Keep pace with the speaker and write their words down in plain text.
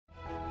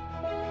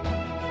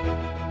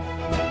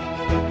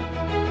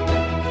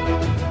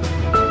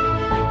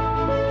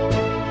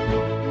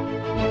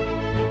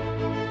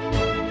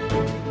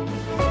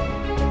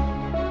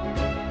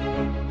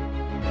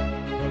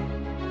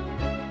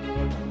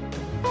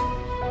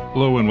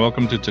Hello and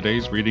welcome to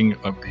today's reading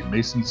of the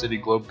Mason City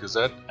Globe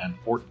Gazette and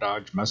Fort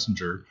Dodge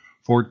Messenger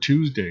for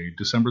Tuesday,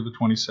 December the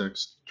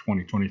 26th,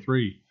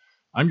 2023.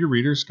 I'm your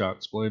reader,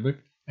 Scott Splavik,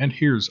 and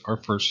here's our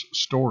first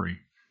story.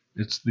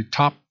 It's the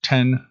top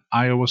 10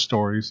 Iowa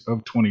stories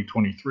of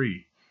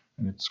 2023,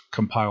 and it's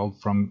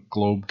compiled from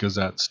Globe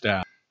Gazette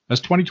staff.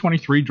 As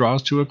 2023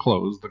 draws to a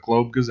close, the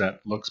Globe Gazette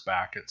looks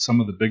back at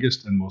some of the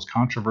biggest and most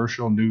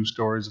controversial news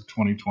stories of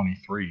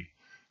 2023.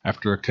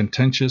 After a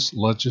contentious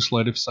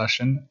legislative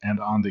session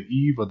and on the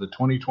eve of the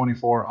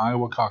 2024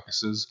 Iowa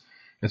caucuses,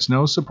 it's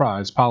no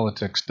surprise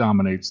politics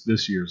dominates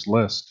this year's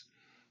list.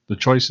 The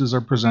choices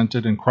are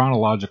presented in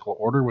chronological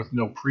order with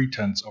no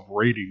pretense of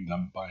rating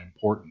them by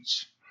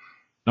importance.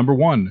 Number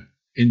 1.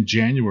 In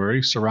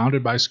January,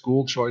 surrounded by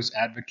school choice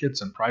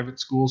advocates and private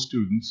school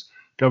students,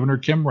 Governor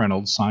Kim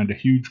Reynolds signed a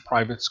huge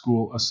private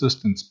school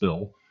assistance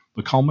bill,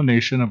 the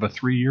culmination of a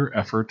 3-year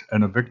effort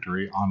and a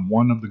victory on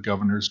one of the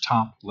governor's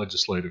top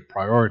legislative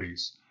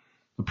priorities.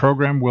 The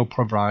program will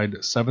provide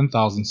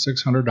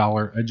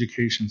 $7,600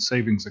 education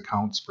savings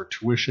accounts for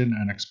tuition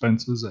and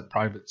expenses at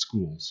private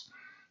schools.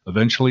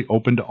 Eventually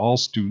open to all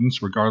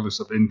students regardless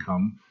of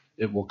income,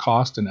 it will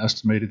cost an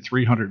estimated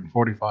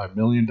 $345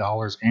 million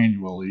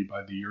annually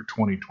by the year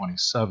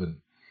 2027.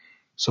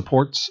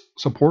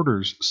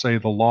 Supporters say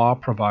the law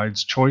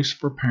provides choice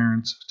for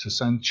parents to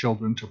send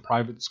children to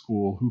private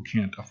school who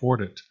can't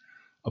afford it.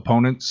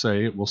 Opponents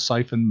say it will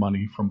siphon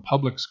money from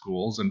public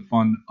schools and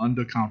fund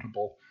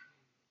unaccountable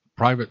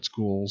private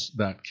schools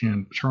that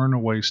can turn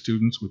away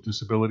students with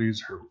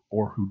disabilities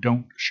or who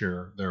don't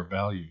share their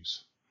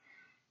values.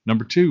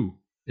 Number 2.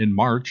 In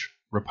March,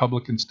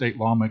 Republican state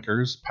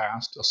lawmakers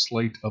passed a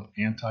slate of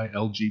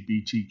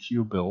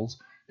anti-LGBTQ bills,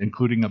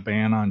 including a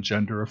ban on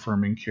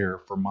gender-affirming care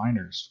for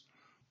minors.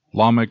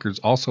 Lawmakers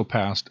also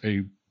passed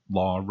a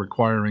law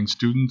requiring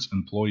students,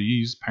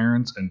 employees,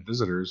 parents, and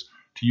visitors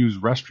to use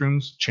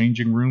restrooms,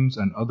 changing rooms,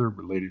 and other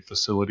related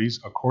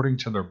facilities according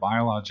to their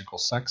biological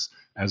sex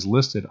as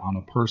listed on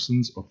a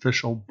person's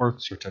official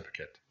birth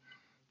certificate.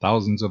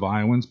 Thousands of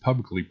Iowans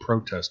publicly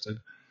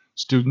protested.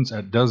 Students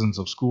at dozens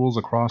of schools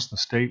across the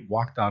state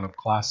walked out of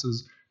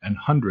classes, and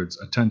hundreds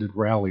attended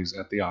rallies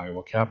at the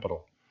Iowa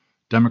Capitol.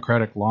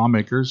 Democratic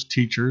lawmakers,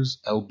 teachers,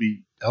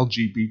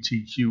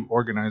 LGBTQ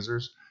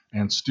organizers,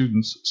 and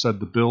students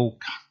said the bill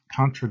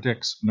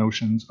contradicts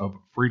notions of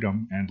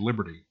freedom and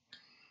liberty.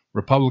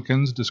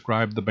 Republicans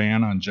described the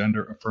ban on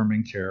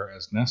gender-affirming care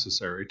as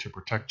necessary to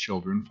protect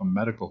children from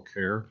medical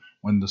care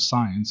when the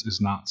science is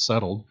not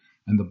settled,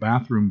 and the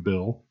bathroom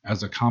bill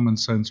as a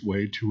common-sense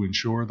way to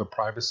ensure the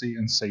privacy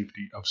and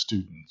safety of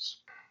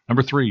students.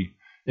 Number 3.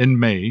 In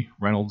May,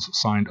 Reynolds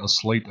signed a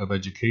slate of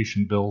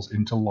education bills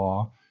into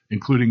law,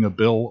 including a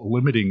bill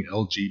limiting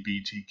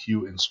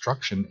LGBTQ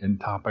instruction in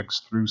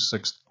topics through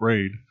 6th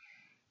grade,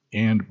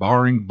 and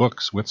barring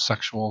books with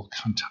sexual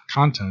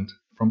content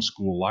from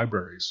school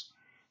libraries.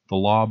 The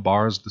law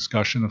bars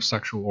discussion of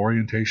sexual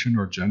orientation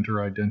or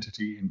gender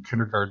identity in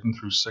kindergarten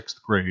through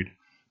 6th grade,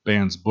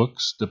 bans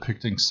books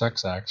depicting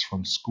sex acts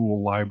from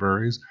school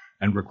libraries,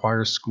 and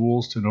requires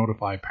schools to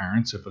notify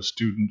parents if a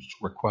student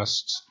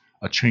requests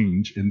a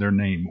change in their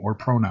name or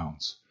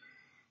pronouns.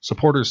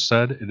 Supporters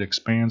said it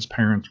expands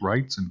parents'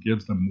 rights and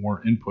gives them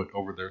more input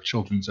over their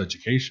children's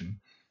education.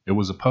 It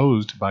was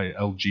opposed by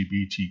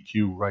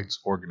LGBTQ rights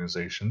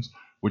organizations,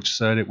 which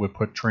said it would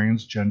put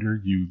transgender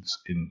youths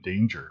in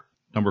danger.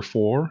 Number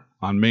 4,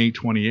 on May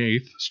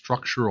 28th,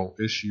 structural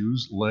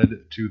issues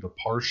led to the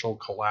partial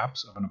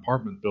collapse of an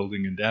apartment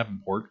building in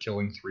Davenport,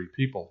 killing 3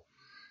 people.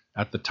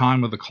 At the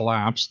time of the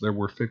collapse, there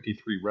were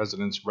 53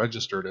 residents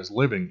registered as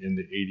living in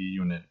the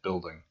 80-unit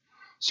building.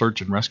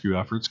 Search and rescue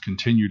efforts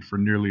continued for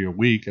nearly a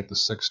week at the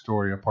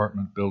 6-story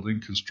apartment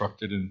building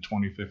constructed in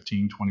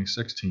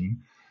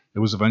 2015-2016. It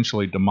was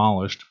eventually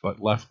demolished,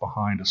 but left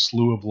behind a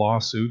slew of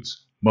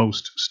lawsuits,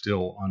 most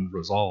still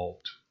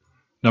unresolved.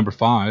 Number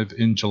 5,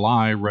 in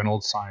July,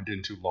 Reynolds signed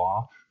into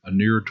law a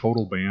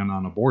near-total ban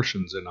on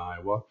abortions in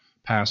Iowa,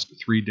 passed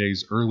 3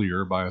 days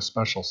earlier by a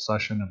special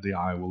session of the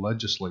Iowa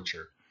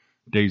legislature.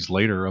 Days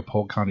later, a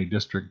Polk County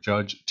District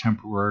judge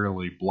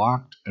temporarily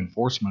blocked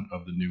enforcement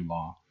of the new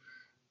law.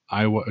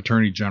 Iowa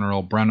Attorney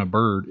General Brenna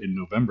Bird in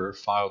November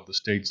filed the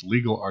state's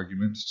legal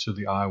arguments to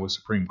the Iowa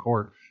Supreme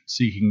Court,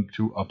 seeking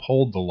to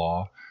uphold the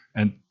law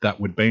and that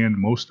would ban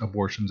most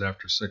abortions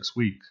after 6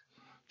 weeks.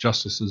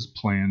 Justices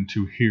plan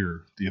to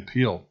hear the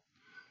appeal.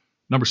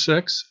 Number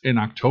 6, in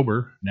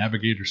October,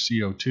 Navigator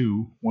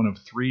CO2, one of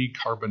 3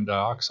 carbon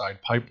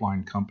dioxide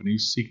pipeline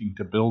companies seeking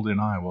to build in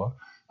Iowa,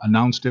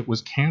 announced it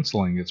was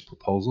canceling its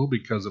proposal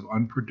because of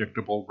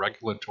unpredictable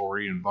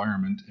regulatory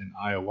environment in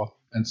Iowa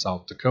and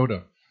South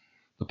Dakota.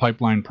 The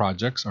pipeline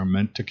projects are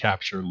meant to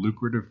capture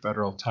lucrative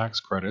federal tax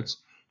credits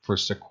for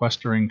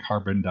sequestering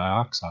carbon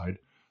dioxide,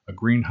 a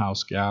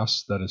greenhouse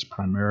gas that is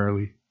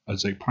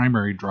a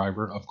primary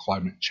driver of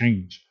climate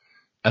change.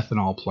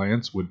 Ethanol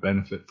plants would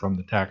benefit from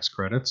the tax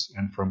credits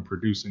and from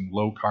producing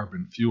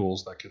low-carbon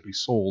fuels that could be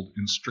sold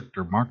in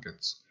stricter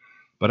markets.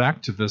 But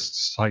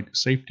activists cite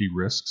safety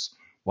risks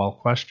while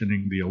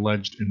questioning the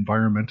alleged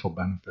environmental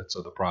benefits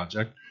of the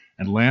project,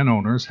 and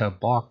landowners have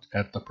balked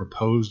at the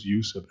proposed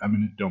use of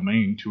eminent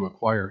domain to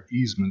acquire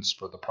easements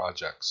for the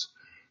projects.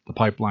 The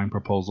pipeline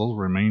proposals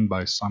remain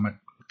by Summit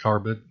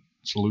Carbon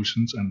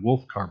Solutions and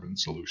Wolf Carbon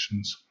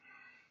Solutions.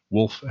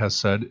 Wolf has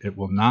said it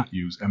will not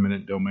use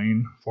eminent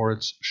domain for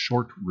its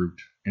short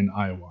route in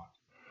Iowa.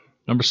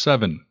 Number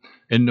 7.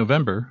 In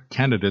November,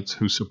 candidates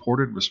who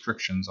supported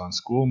restrictions on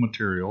school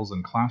materials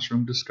and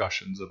classroom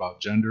discussions about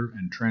gender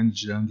and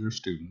transgender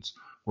students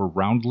were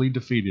roundly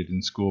defeated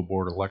in school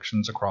board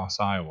elections across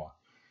Iowa.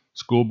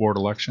 School board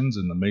elections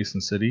in the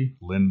Mason City,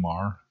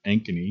 Linn-Mar,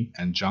 Ankeny,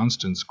 and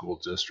Johnston school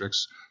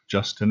districts,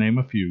 just to name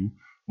a few,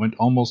 went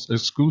almost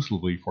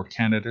exclusively for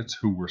candidates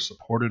who were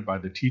supported by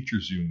the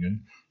teachers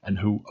union and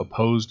who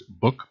opposed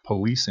book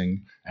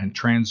policing and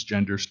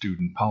transgender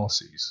student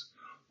policies.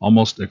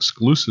 Almost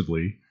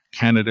exclusively,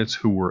 candidates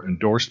who were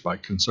endorsed by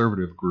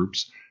conservative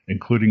groups,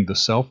 including the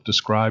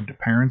self-described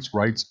parents'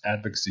 rights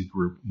advocacy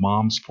group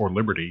Moms for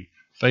Liberty,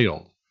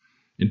 failed.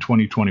 In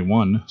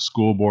 2021,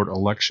 school board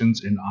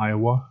elections in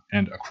Iowa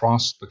and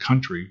across the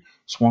country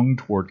swung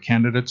toward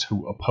candidates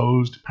who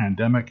opposed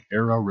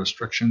pandemic-era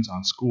restrictions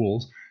on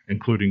schools,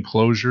 including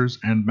closures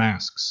and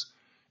masks.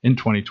 In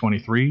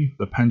 2023,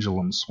 the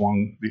pendulum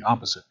swung the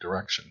opposite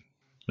direction.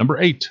 Number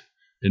 8.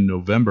 In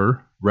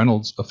November,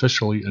 Reynolds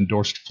officially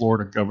endorsed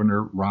Florida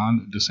Governor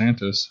Ron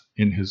DeSantis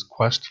in his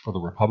quest for the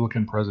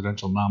Republican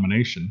presidential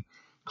nomination,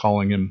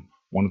 calling him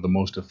one of the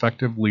most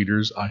effective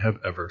leaders I have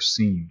ever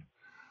seen.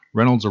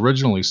 Reynolds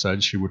originally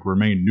said she would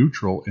remain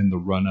neutral in the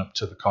run-up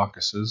to the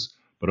caucuses,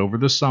 but over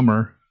the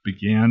summer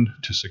began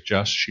to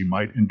suggest she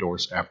might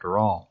endorse after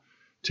all.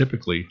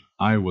 Typically,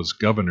 Iowa's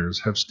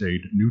governors have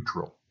stayed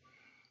neutral.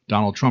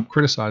 Donald Trump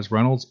criticized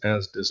Reynolds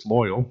as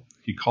disloyal.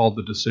 He called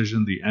the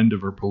decision the end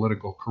of her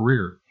political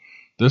career.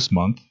 This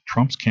month,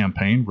 Trump's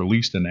campaign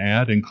released an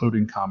ad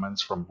including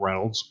comments from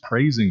Reynolds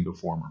praising the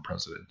former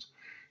president.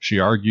 She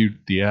argued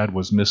the ad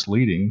was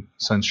misleading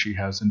since she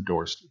has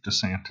endorsed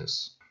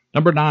DeSantis.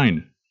 Number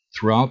 9.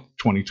 Throughout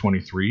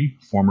 2023,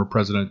 former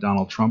President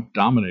Donald Trump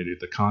dominated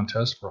the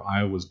contest for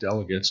Iowa's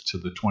delegates to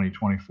the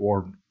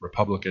 2024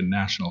 Republican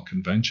National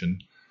Convention.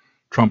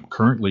 Trump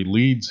currently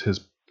leads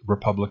his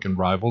Republican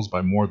rivals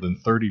by more than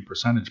 30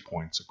 percentage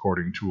points,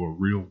 according to a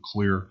Real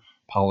Clear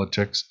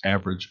Politics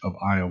average of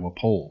Iowa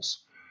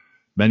polls.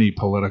 Many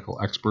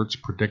political experts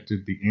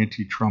predicted the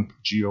anti-Trump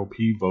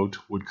GOP vote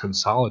would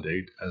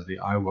consolidate as the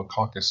Iowa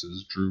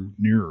caucuses drew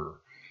nearer.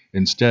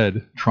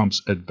 Instead,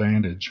 Trump's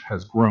advantage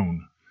has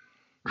grown.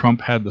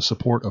 Trump had the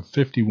support of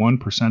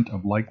 51%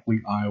 of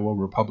likely Iowa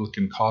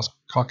Republican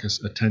caucus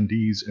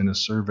attendees in a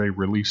survey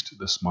released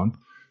this month,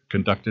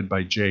 conducted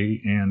by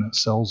J. Ann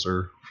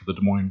Selzer for the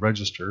Des Moines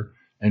Register,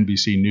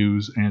 NBC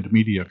News, and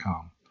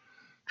Mediacom.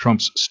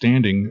 Trump's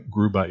standing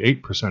grew by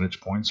 8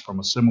 percentage points from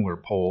a similar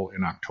poll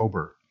in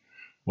October.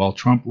 While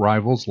Trump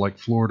rivals like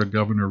Florida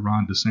Governor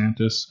Ron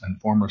DeSantis and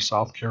former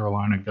South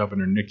Carolina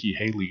Governor Nikki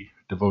Haley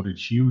devoted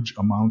huge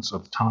amounts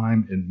of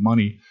time and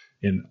money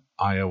in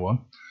Iowa,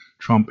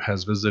 Trump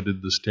has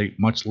visited the state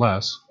much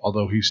less,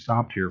 although he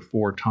stopped here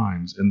 4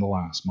 times in the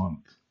last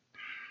month.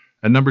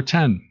 And number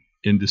 10,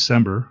 in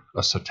December,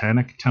 a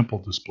satanic temple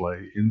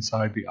display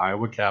inside the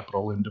Iowa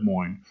Capitol in Des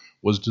Moines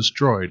was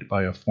destroyed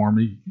by a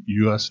former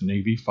U.S.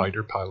 Navy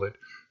fighter pilot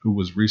who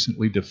was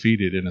recently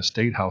defeated in a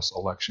state house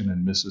election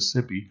in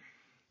Mississippi,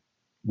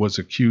 was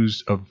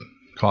accused of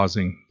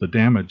causing the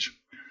damage.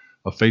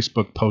 A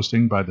Facebook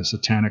posting by the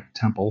Satanic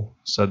Temple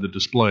said the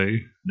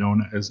display,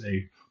 known as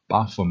a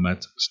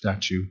Baphomet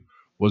statue,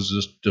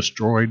 was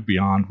destroyed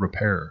beyond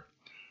repair.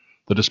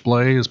 The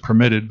display is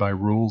permitted by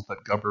rules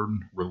that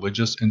govern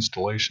religious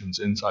installations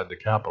inside the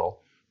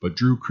Capitol, but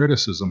drew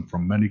criticism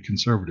from many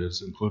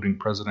conservatives, including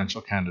presidential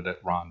candidate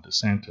Ron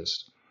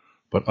DeSantis.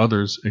 But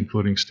others,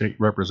 including State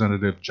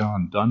Representative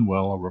John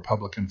Dunwell, a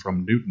Republican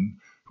from Newton,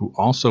 who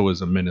also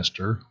is a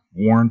minister,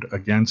 warned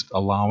against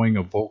allowing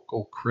a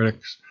vocal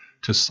critic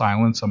to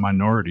silence a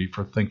minority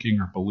for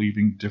thinking or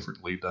believing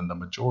differently than the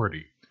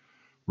majority.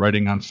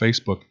 Writing on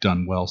Facebook,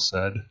 Dunwell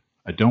said,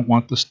 "I don't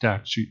want the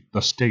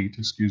state,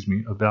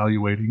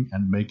 evaluating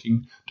and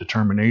making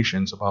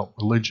determinations about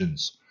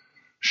religions.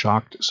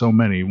 Shocked so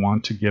many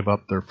want to give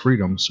up their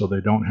freedom so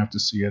they don't have to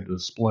see a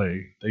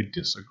display they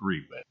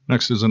disagree with."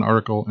 Next is an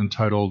article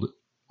entitled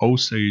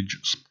Osage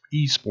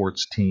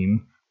Esports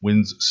Team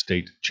Wins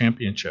State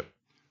Championship.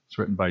 It's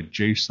written by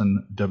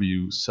Jason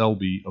W.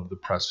 Selby of the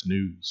Press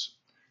News.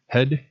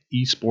 Head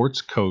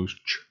esports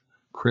coach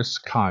Chris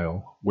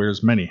Kyle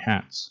wears many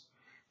hats.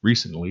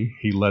 Recently,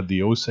 he led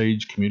the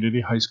Osage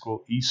Community High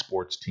School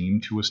esports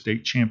team to a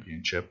state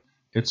championship,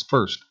 its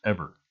first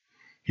ever.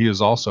 He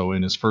is also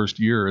in his first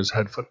year as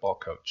head football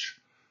coach.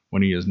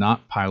 When he is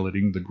not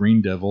piloting the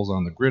Green Devils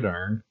on the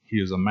gridiron, he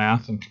is a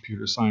math and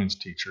computer science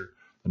teacher,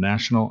 the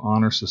National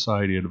Honor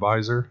Society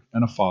advisor,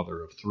 and a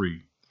father of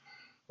 3.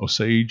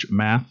 Osage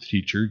math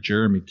teacher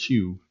Jeremy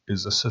Q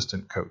is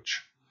assistant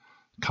coach.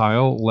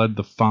 Kyle led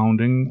the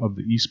founding of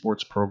the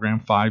esports program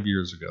 5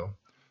 years ago.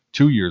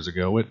 2 years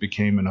ago, it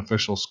became an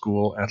official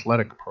school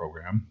athletic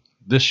program.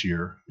 This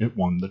year, it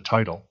won the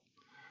title.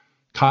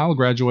 Kyle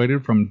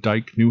graduated from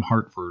Dyke, New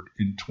Hartford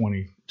in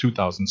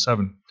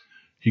 2007.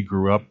 He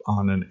grew up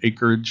on an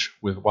acreage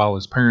while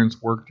his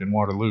parents worked in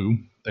Waterloo.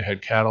 They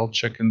had cattle,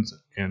 chickens,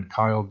 and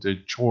Kyle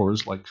did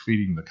chores like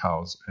feeding the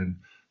cows and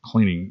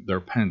cleaning their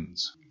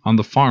pens. On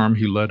the farm,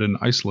 he led an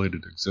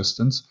isolated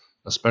existence,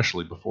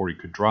 especially before he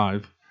could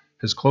drive.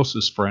 His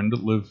closest friend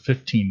lived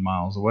 15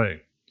 miles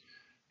away.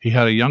 He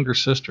had a younger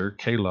sister,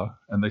 Kayla,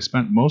 and they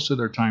spent most of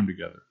their time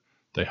together.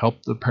 They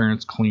helped the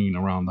parents clean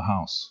around the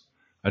house.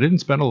 I didn't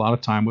spend a lot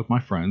of time with my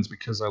friends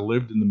because I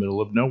lived in the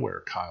middle of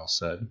nowhere, Kyle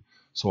said.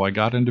 So I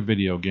got into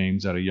video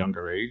games at a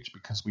younger age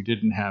because we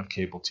didn't have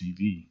cable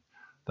TV.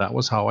 That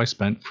was how I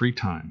spent free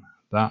time.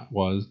 That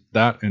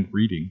and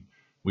reading.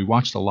 We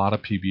watched a lot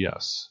of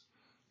PBS.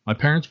 My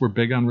parents were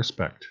big on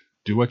respect.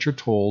 Do what you're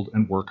told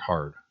and work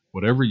hard.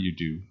 Whatever you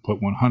do,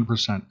 put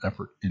 100%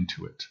 effort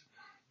into it.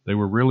 They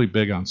were really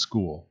big on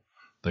school.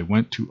 They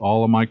went to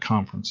all of my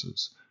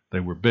conferences. They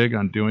were big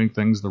on doing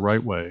things the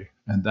right way,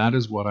 and that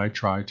is what I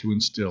try to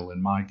instill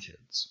in my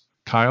kids.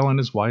 Kyle and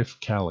his wife,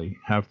 Callie,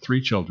 have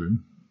 3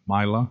 children,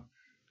 Mila,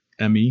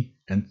 Emmy,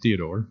 and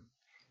Theodore.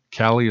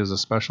 Callie is a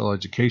special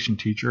education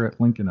teacher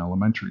at Lincoln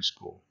Elementary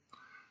School.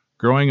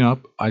 Growing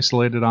up,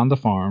 isolated on the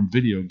farm,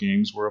 video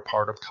games were a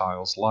part of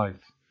Kyle's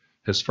life.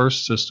 His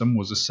first system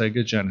was a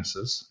Sega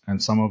Genesis,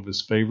 and some of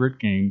his favorite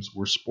games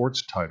were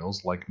sports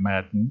titles like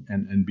Madden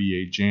and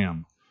NBA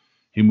Jam.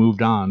 He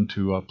moved on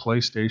to a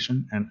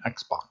PlayStation and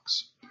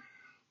Xbox.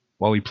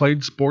 While he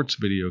played sports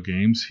video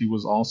games, he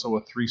was also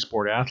a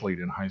 3-sport athlete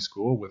in high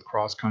school with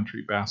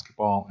cross-country,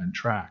 basketball, and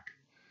track.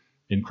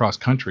 In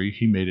cross-country,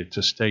 he made it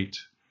to state.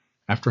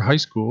 After high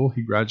school,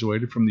 he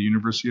graduated from the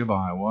University of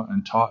Iowa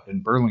and taught in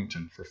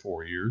Burlington for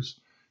 4 years.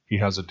 He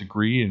has a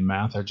degree in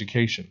math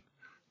education.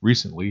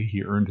 Recently,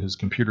 he earned his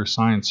computer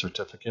science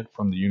certificate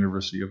from the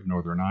University of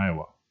Northern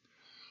Iowa.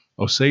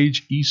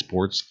 Osage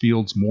Esports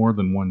fields more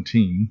than one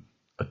team.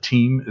 A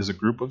team is a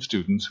group of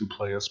students who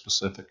play a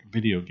specific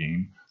video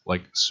game,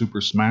 like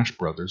Super Smash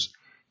Bros.,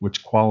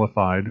 which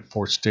qualified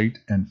for state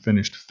and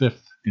finished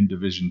 5th in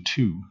Division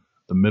II,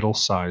 the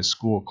middle-sized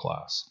school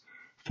class.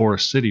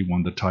 Forest City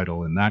won the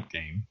title in that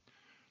game.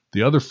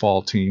 The other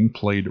fall team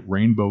played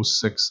Rainbow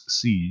Six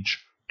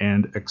Siege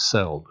and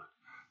excelled.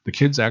 The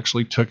kids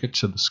actually took it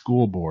to the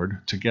school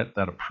board to get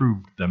that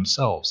approved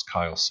themselves,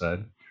 Kyle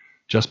said.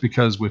 Just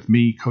because with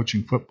me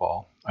coaching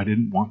football, I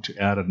didn't want to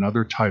add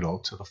another title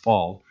to the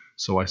fall,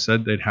 so I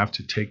said they'd have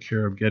to take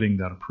care of getting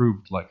that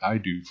approved like I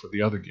do for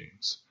the other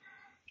games.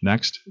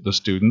 Next, the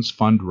students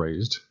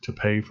fundraised to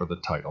pay for the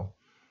title.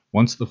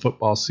 Once the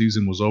football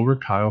season was over,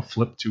 Kyle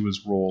flipped to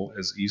his role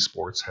as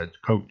esports head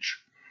coach.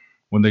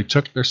 When they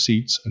took their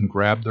seats and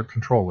grabbed their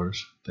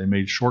controllers, they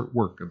made short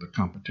work of the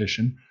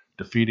competition,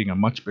 defeating a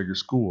much bigger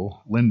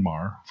school,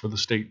 Linn-Mar, for the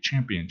state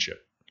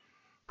championship.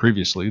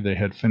 Previously, they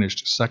had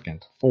finished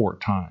second 4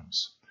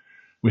 times.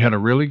 We had a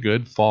really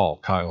good fall,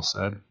 Kyle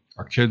said.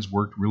 Our kids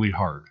worked really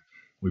hard.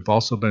 We've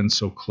also been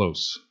so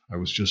close. I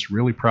was just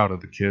really proud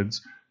of the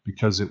kids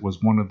because it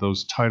was one of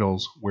those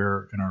titles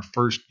where in our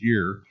first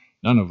year,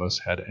 none of us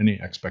had any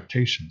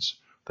expectations.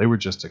 They were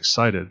just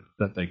excited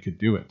that they could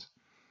do it.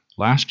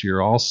 Last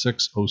year, all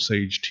 6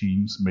 Osage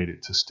teams made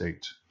it to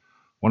state.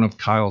 One of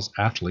Kyle's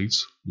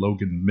athletes,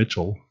 Logan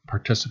Mitchell,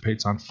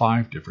 participates on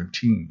 5 different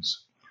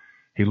teams.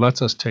 He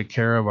lets us take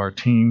care of our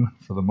team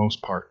for the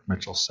most part,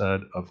 Mitchell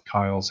said of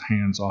Kyle's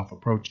hands-off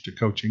approach to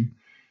coaching.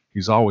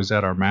 He's always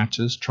at our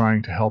matches,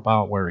 trying to help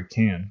out where he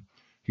can.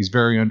 He's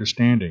very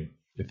understanding.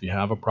 If you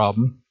have a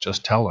problem,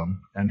 just tell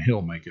him, and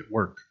he'll make it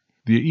work.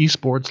 The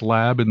esports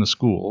lab in the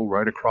school,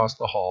 right across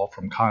the hall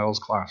from Kyle's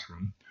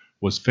classroom,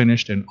 was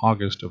finished in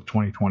August of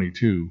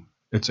 2022.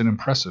 It's an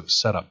impressive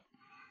setup.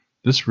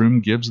 This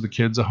room gives the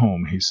kids a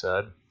home, he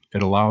said.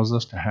 It allows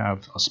us to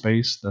have a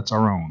space that's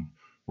our own.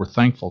 We're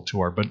thankful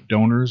to our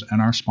donors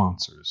and our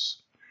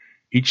sponsors.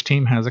 Each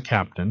team has a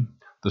captain,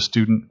 the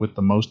student with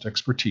the most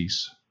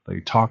expertise. They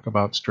talk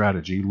about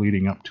strategy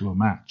leading up to a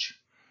match.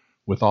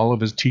 With all of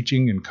his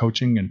teaching and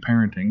coaching and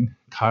parenting,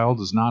 Kyle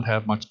does not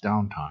have much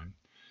downtime.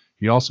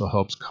 He also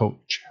helps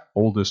coach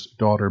oldest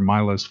daughter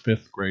Mila's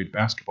 5th grade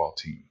basketball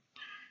team.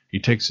 He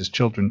takes his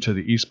children to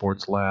the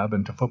esports lab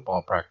and to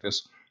football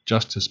practice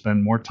just to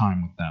spend more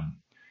time with them.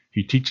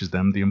 He teaches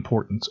them the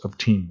importance of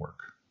teamwork.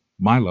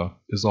 Mila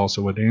is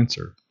also a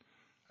dancer.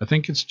 I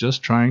think it's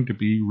just trying to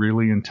be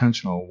really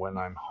intentional when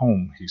I'm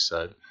home, he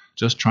said.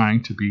 Just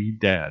trying to be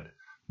dad,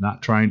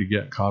 not trying to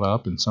get caught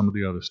up in some of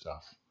the other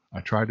stuff.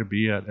 I try to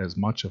be at as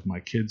much of my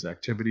kids'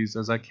 activities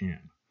as I can.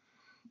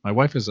 My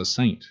wife is a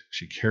saint.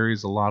 She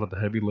carries a lot of the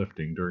heavy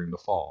lifting during the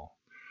fall.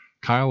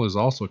 Kyle is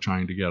also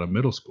trying to get a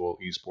middle school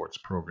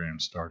esports program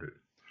started.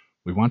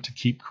 We want to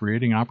keep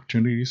creating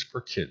opportunities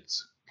for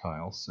kids,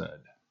 Kyle said.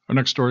 Our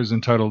next story is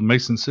entitled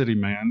Mason City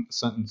Man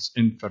Sentenced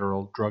in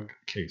Federal Drug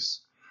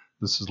Case.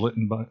 This is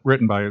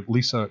written by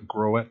Lisa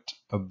Groet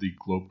of the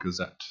Globe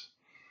Gazette.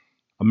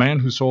 A man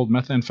who sold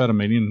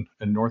methamphetamine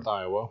in North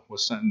Iowa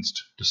was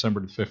sentenced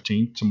December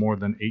 15th to more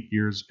than 8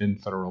 years in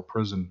federal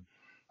prison.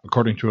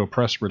 According to a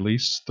press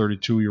release,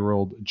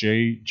 32-year-old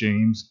J.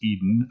 James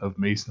Eden of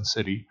Mason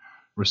City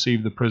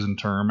received the prison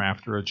term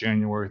after a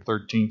January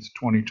 13,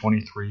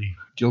 2023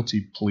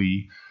 guilty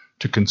plea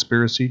to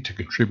conspiracy to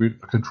contribute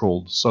a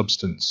controlled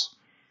substance.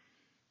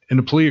 In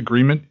a plea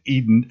agreement,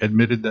 Eden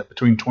admitted that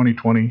between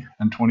 2020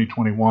 and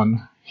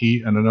 2021,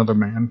 he and another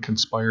man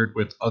conspired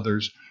with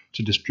others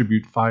to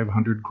distribute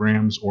 500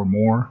 grams or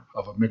more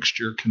of a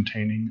mixture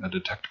containing a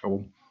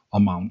detectable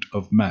amount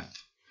of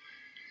meth.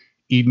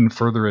 Eden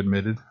further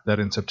admitted that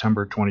in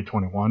September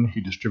 2021, he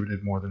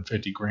distributed more than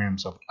 50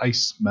 grams of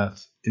ice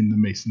meth in the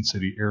Mason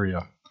City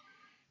area.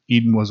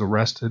 Eden was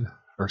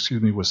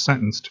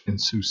sentenced in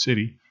Sioux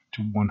City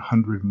to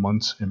 100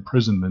 months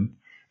imprisonment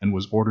and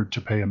was ordered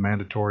to pay a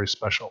mandatory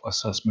special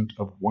assessment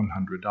of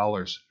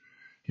 $100.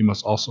 He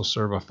must also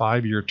serve a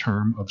 5-year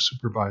term of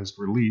supervised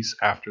release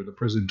after the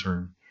prison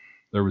term.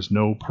 There was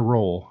no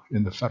parole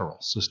in the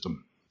federal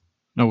system.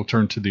 Now we'll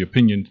turn to the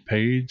opinion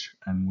page,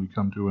 and we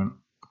come to an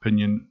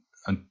opinion.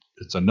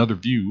 It's another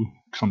view,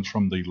 comes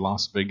from the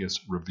Las Vegas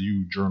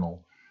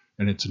Review-Journal,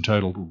 and it's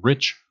entitled,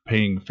 "Rich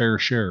Paying Fair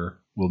Share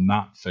Will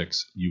Not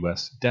Fix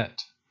U.S.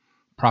 Debt."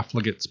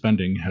 Profligate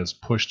spending has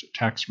pushed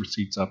tax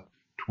receipts up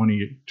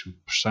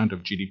 28%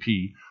 of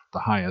GDP, the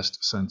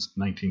highest since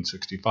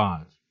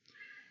 1965.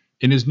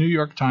 In his New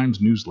York Times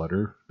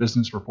newsletter,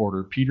 business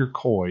reporter Peter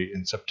Coy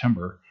in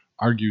September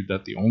argued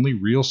that the only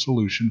real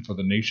solution for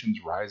the nation's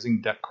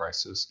rising debt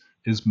crisis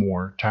is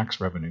more tax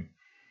revenue.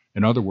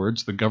 In other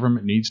words, the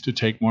government needs to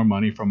take more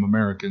money from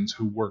Americans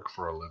who work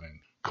for a living.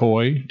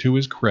 Coy, to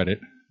his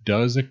credit,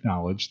 does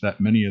acknowledge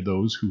that many of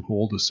those who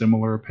hold a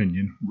similar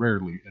opinion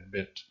rarely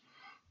admit.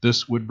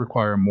 This would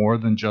require more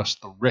than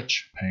just the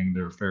rich paying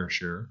their fair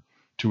share.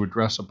 To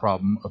address a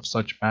problem of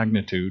such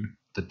magnitude,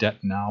 the debt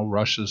now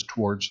rushes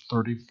towards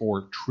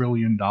 $34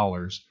 trillion.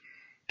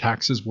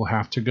 Taxes will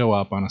have to go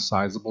up on a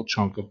sizable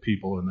chunk of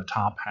people in the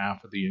top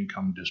half of the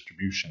income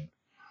distribution.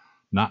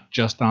 Not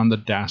just on the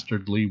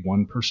dastardly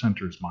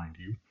 1%ers, mind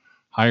you.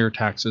 Higher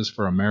taxes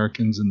for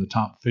Americans in the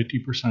top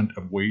 50%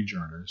 of wage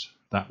earners.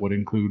 That would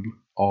include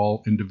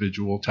all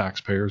individual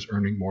taxpayers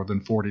earning more than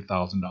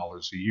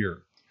 $40,000 a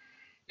year.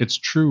 It's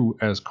true,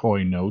 as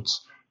Coy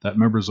notes, that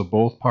members of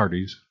both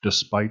parties,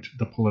 despite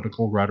the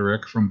political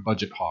rhetoric from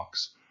budget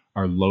hawks,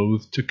 are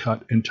loath to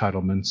cut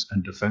entitlements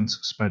and defense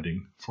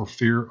spending for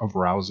fear of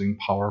rousing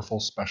powerful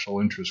special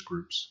interest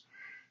groups.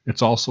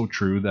 It's also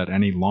true that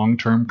any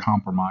long-term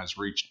compromise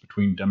reached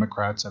between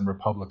Democrats and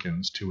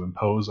Republicans to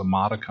impose a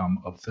modicum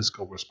of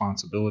fiscal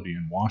responsibility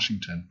in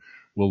Washington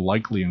will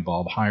likely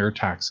involve higher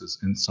taxes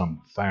in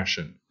some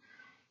fashion.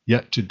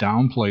 Yet to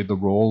downplay the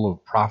role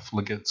of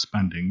profligate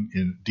spending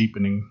in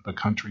deepening the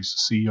country's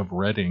sea of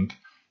red ink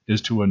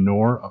is to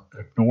ignore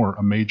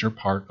a major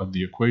part of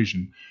the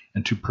equation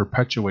and to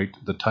perpetuate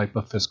the type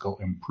of fiscal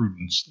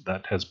imprudence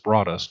that has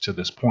brought us to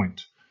this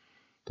point.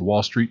 The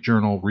Wall Street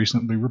Journal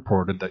recently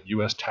reported that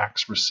U.S.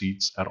 tax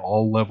receipts at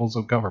all levels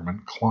of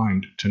government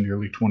climbed to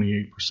nearly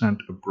 28%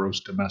 of gross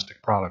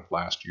domestic product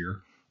last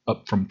year,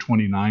 up from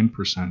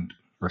 25%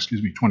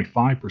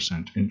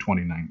 in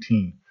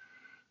 2019.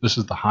 This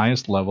is the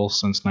highest level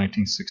since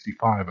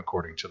 1965,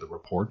 according to the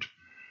report.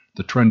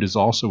 The trend is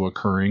also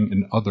occurring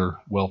in other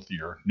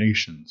wealthier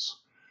nations.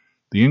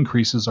 The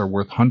increases are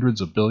worth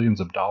hundreds of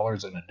billions of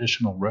dollars in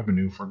additional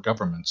revenue for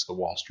governments, the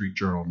Wall Street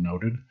Journal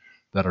noted,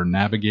 that are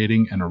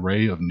navigating an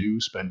array of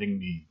new spending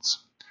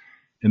needs.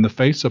 In the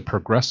face of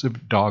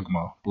progressive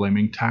dogma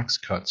blaming tax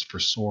cuts for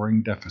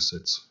soaring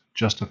deficits,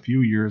 just a few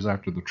years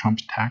after the Trump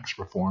tax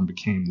reform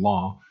became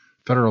law,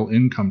 federal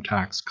income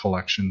tax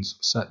collections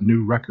set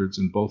new records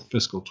in both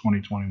fiscal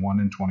 2021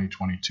 and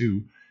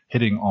 2022,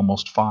 hitting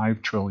almost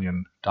 $5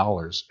 trillion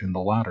in the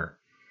latter.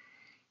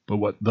 But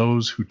what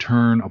those who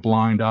turn a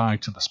blind eye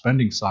to the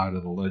spending side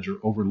of the ledger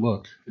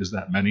overlook is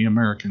that many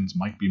Americans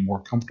might be more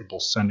comfortable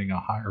sending a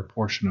higher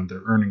portion of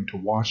their earning to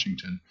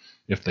Washington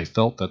if they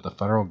felt that the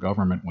federal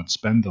government would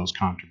spend those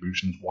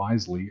contributions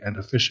wisely and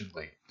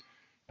efficiently.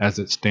 As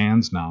it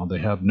stands now, they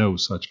have no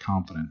such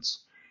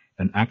confidence.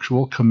 An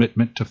actual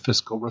commitment to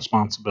fiscal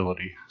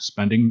responsibility,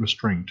 spending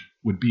restraint,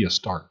 would be a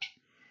start.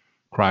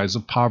 Cries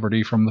of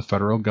poverty from the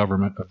federal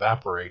government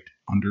evaporate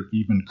under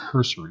even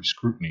cursory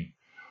scrutiny.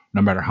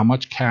 No matter how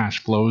much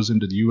cash flows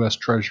into the U.S.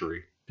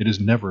 Treasury, it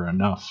is never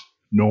enough,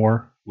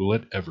 nor will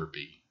it ever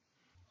be.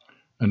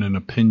 And an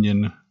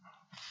opinion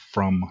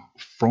from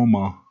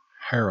Froma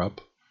Harrop,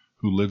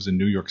 who lives in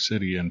New York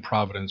City and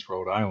Providence,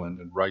 Rhode Island,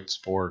 and writes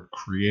for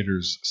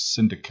Creators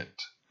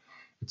Syndicate.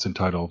 It's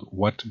entitled,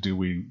 "What Do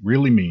We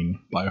Really Mean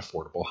by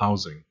Affordable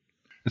Housing?"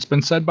 It's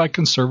been said by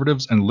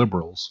conservatives and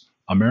liberals,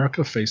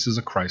 America faces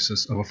a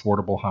crisis of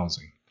affordable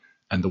housing,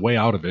 and the way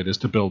out of it is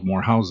to build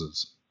more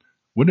houses.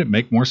 Wouldn't it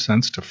make more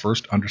sense to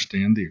first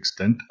understand the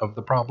extent of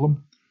the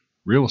problem?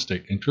 Real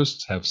estate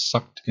interests have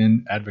sucked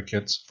in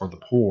advocates for the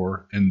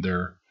poor in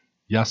their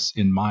Yes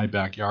in My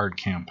Backyard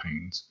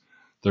campaigns.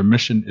 Their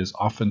mission is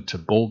often to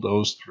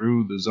bulldoze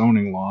through the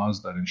zoning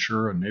laws that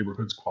ensure a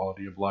neighborhood's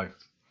quality of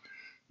life.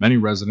 Many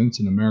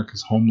residents in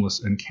America's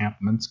homeless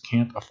encampments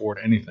can't afford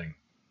anything.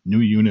 New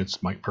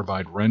units might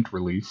provide rent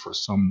relief for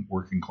some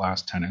working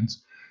class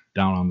tenants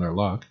down on their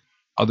luck.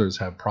 Others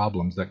have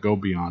problems that go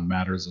beyond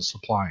matters of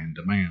supply and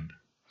demand.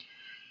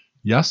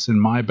 Yes, in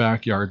my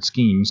backyard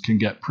schemes can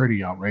get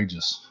pretty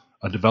outrageous.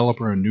 A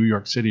developer in New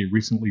York City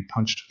recently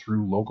punched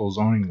through local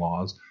zoning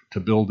laws to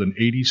build an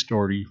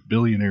 80-story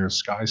billionaire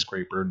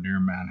skyscraper near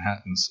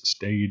Manhattan's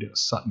staid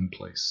Sutton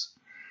Place.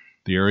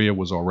 The area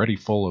was already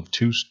full of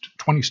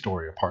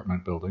 20-story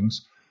apartment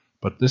buildings,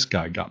 but this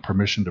guy got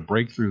permission to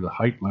break through the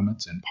height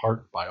limits in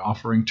part by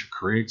offering to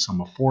create some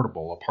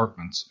affordable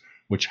apartments,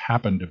 which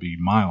happened to be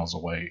miles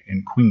away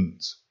in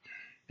Queens.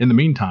 In the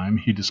meantime,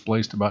 he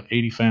displaced about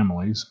 80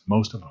 families,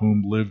 most of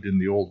whom lived in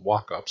the old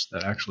walk-ups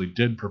that actually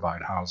did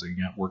provide housing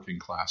at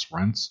working-class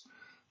rents.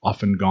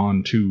 Often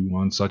gone, too,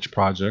 on such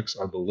projects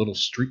are the little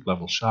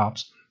street-level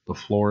shops, the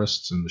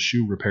florists, and the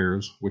shoe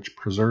repairers, which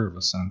preserve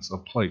a sense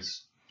of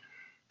place.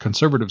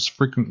 Conservatives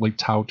frequently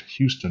tout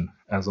Houston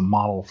as a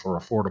model for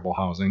affordable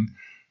housing,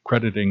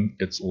 crediting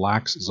its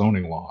lax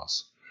zoning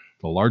laws.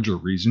 The larger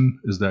reason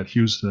is that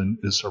Houston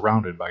is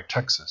surrounded by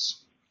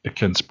Texas. It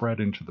can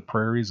spread into the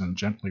prairies and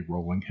gently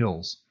rolling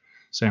hills.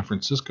 San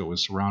Francisco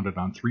is surrounded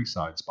on three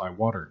sides by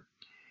water.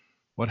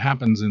 What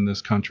happens in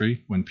this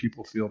country when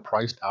people feel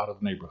priced out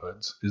of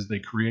neighborhoods is they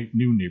create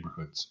new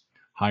neighborhoods.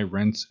 High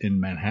rents in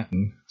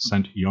Manhattan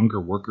sent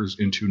younger workers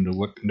into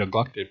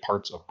neglected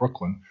parts of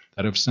Brooklyn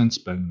that have since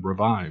been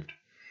revived.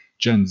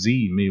 Gen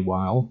Z,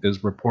 meanwhile, is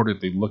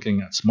reportedly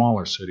looking at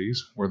smaller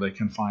cities where they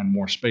can find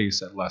more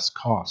space at less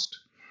cost.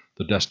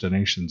 The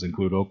destinations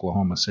include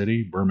Oklahoma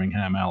City,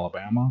 Birmingham,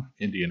 Alabama,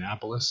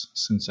 Indianapolis,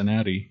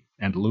 Cincinnati,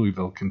 and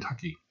Louisville,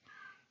 Kentucky.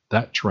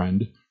 That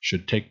trend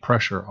should take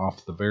pressure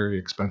off the very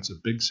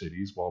expensive big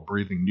cities while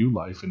breathing new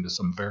life into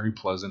some very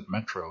pleasant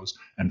metros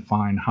and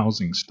fine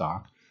housing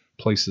stock,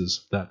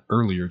 places that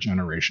earlier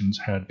generations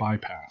had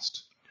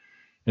bypassed.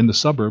 In the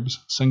suburbs,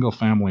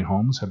 single-family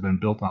homes have been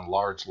built on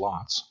large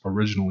lots,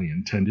 originally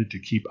intended to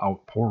keep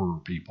out poorer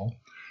people,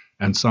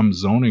 and some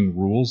zoning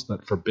rules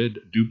that forbid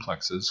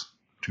duplexes,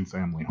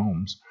 two-family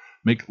homes,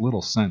 make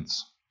little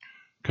sense.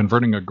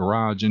 Converting a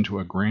garage into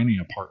a granny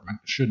apartment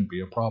shouldn't be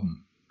a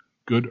problem.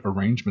 Good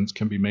arrangements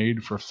can be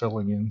made for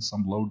filling in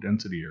some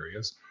low-density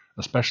areas,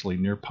 especially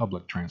near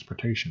public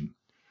transportation.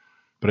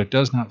 But it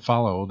does not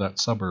follow that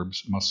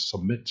suburbs must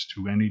submit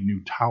to any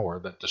new tower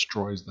that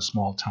destroys the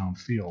small-town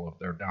feel of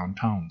their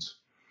downtowns.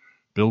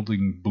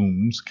 Building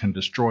booms can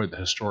destroy the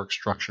historic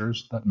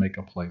structures that make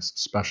a place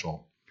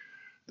special.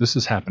 This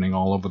is happening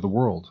all over the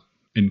world.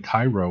 In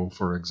Cairo,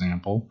 for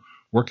example,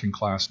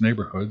 working-class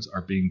neighborhoods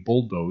are being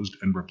bulldozed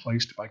and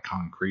replaced by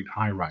concrete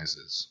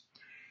high-rises.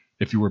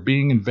 If you were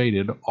being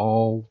invaded,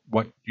 all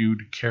what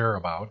you'd care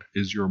about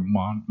is your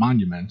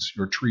monuments,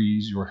 your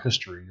trees, your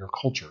history, your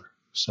culture,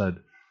 said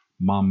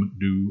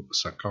Mamdouh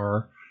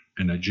Sakar,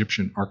 an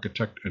Egyptian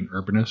architect and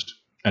urbanist,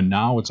 and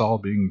now it's all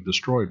being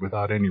destroyed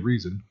without any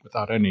reason,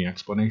 without any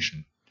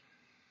explanation.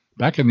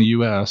 Back in the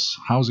U.S.,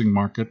 housing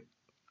market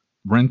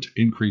rent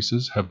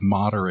increases have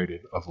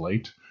moderated of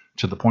late,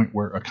 to the point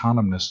where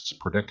economists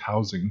predict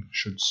housing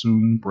should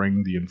soon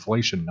bring the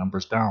inflation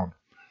numbers down.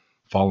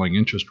 Falling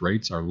interest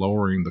rates are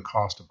lowering the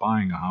cost of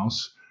buying a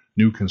house.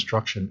 New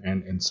construction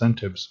and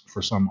incentives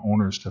for some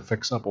owners to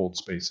fix up old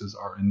spaces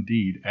are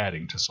indeed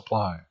adding to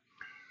supply.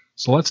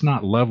 So let's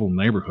not level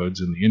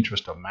neighborhoods in the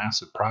interest of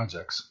massive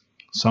projects.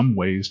 Some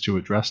ways to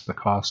address the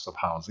cost of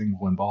housing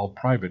will involve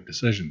private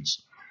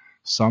decisions.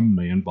 Some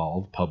may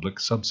involve public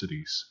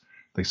subsidies.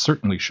 They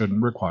certainly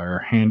shouldn't require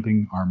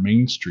handing our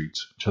main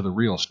streets to the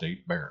real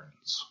estate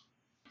barons.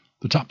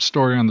 The top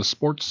story on the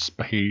sports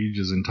page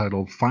is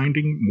entitled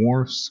Finding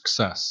More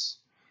Success.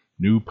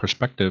 New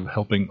Perspective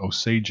Helping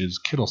Osage's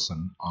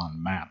Kittleson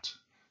on Matt.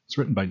 It's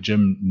written by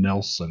Jim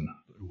Nelson,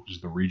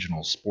 who's the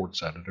regional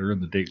sports editor,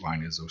 and the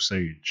dateline is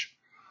Osage.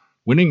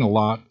 Winning a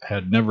lot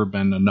had never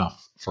been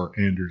enough for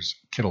Anders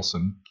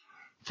Kittleson.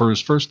 For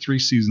his first 3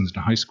 seasons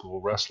in high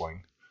school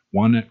wrestling,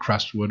 one at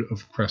Crestwood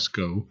of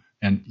Cresco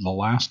and the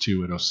last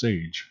 2 at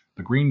Osage,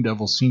 the Green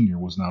Devil Senior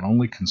was not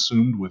only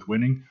consumed with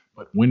winning,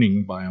 but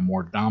winning by a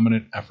more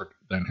dominant effort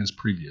than his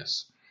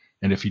previous.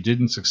 And if he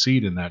didn't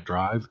succeed in that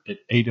drive, it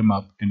ate him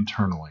up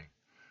internally.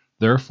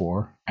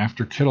 Therefore,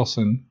 after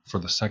Kittleson, for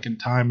the second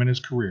time in his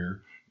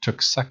career,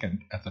 took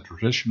second at the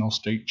traditional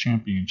state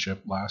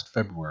championship last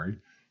February,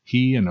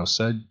 he and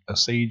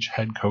Osage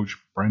head coach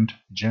Brent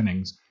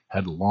Jennings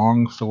had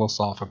long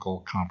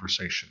philosophical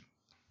conversation.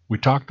 We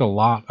talked a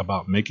lot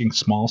about making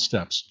small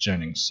steps,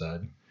 Jennings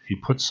said. He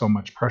put so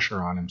much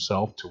pressure on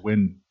himself to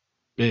win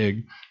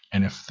big,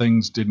 and if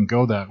things didn't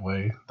go that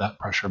way, that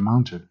pressure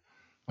mounted.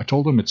 I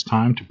told him it's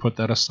time to put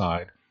that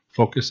aside,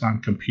 focus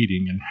on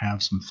competing, and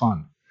have some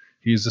fun.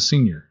 He is a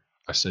senior.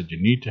 I said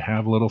you need to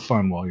have a little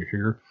fun while you're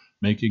here,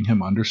 making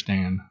him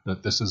understand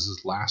that this is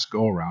his last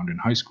go-around in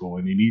high school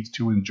and he needs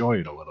to enjoy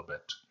it a little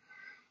bit.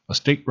 A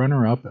state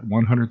runner-up at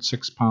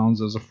 106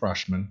 pounds as a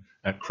freshman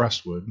at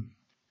Crestwood,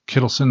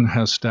 Kittleson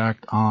has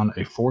stacked on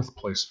a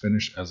fourth-place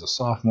finish as a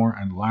sophomore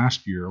and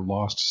last year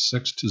lost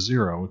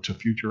 6-0 to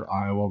future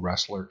Iowa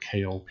wrestler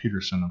Cale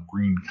Peterson of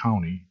Greene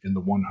County in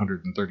the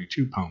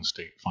 132-pound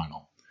state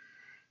final.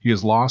 He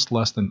has lost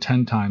less than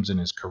 10 times in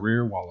his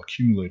career while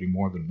accumulating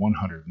more than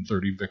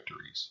 130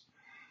 victories.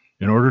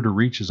 In order to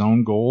reach his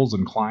own goals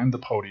and climb the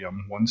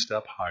podium one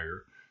step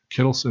higher,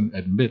 Kittleson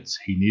admits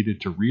he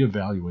needed to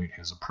reevaluate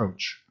his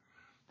approach.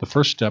 The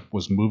first step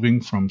was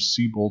moving from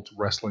Siebold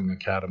Wrestling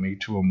Academy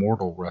to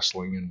Immortal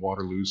Wrestling in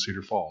Waterloo,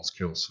 Cedar Falls,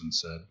 Kittleson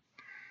said.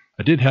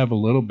 I did have a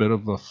little bit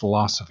of a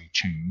philosophy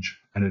change,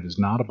 and it is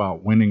not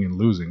about winning and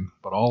losing,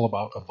 but all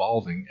about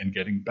evolving and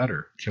getting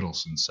better,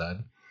 Kittleson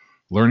said.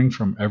 Learning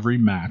from every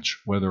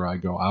match, whether I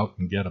go out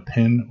and get a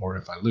pin or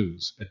if I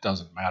lose, it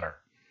doesn't matter.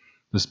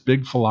 This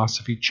big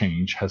philosophy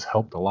change has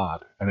helped a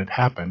lot, and it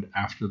happened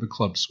after the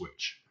club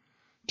switch.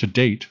 To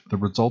date, the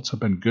results have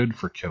been good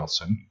for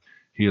Kittleson.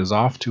 He is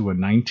off to a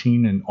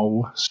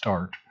 19-0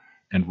 start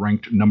and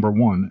ranked number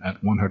 1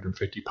 at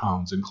 150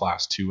 pounds in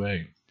Class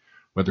 2A.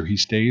 Whether he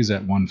stays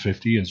at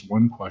 150 is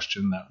one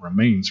question that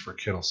remains for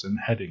Kittleson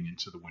heading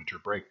into the winter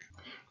break.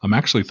 I'm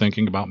actually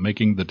thinking about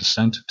making the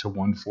descent to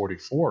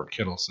 144,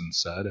 Kittleson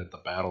said at the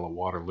Battle of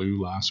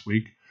Waterloo last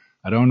week.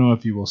 I don't know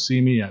if you will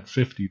see me at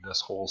 50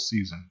 this whole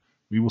season.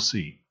 We will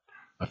see.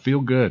 I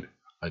feel good.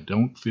 I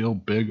don't feel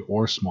big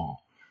or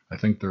small. I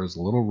think there is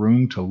a little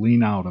room to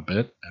lean out a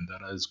bit, and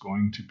that is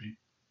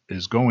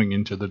going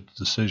into the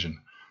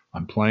decision.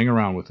 I'm playing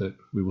around with it.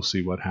 We will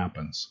see what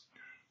happens.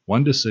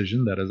 One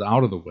decision that is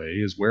out of the way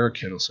is where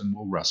Kittleson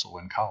will wrestle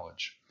in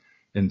college.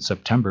 In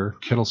September,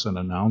 Kittleson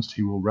announced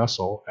he will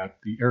wrestle at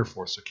the Air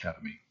Force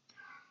Academy.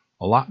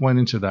 A lot went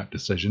into that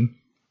decision.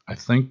 I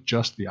think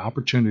just the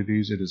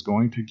opportunities it is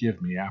going to give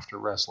me after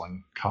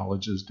wrestling,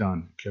 college is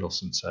done,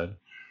 Kittleson said.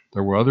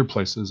 There were other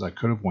places I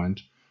could have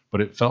went, but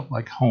it felt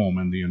like home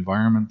and the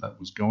environment that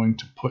was going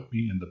to put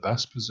me in the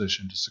best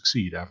position to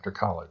succeed after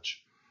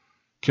college.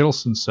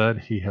 Kittleson said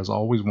he has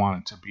always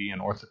wanted to be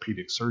an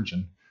orthopedic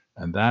surgeon,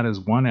 and that is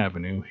one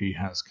avenue he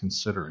has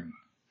considering.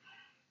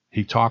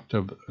 He talked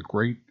of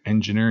great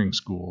engineering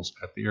schools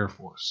at the Air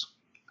Force.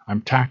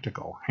 I'm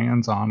tactical,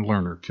 hands-on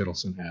learner,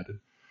 Kittleson added.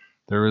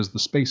 There is the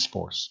Space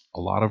Force, a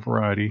lot of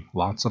variety,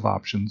 lots of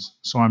options,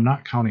 so I'm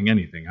not counting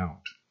anything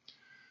out.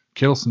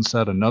 Kittleson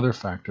said another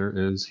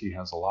factor is he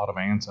has a lot of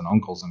aunts and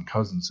uncles and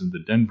cousins in the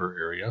Denver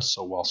area,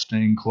 so while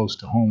staying close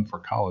to home for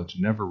college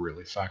never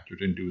really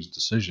factored into his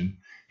decision,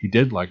 he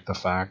did like the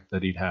fact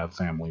that he'd have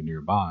family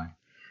nearby.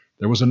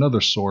 There was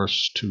another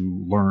source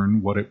to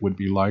learn what it would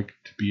be like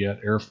to be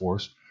at Air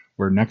Force,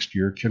 where next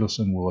year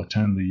Kittleson will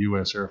attend the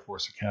U.S. Air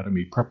Force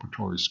Academy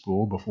Preparatory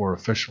School before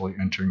officially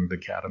entering the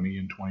Academy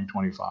in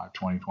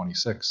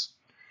 2025-2026.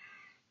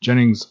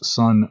 Jennings'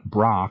 son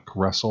Brock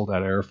wrestled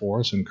at Air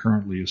Force and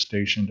currently is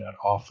stationed at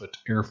Offutt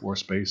Air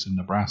Force Base in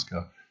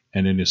Nebraska,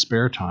 and in his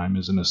spare time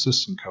is an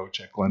assistant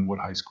coach at Glenwood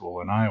High School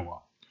in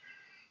Iowa.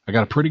 I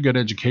got a pretty good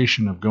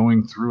education of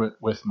going through it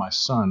with my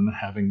son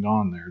having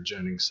gone there,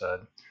 Jennings said,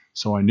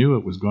 so I knew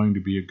it was going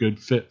to be a good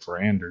fit for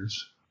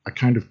Anders. I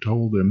kind of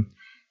told him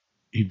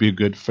he'd be a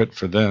good fit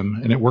for them,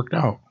 and it worked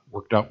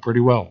out pretty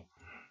well.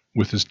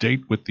 With his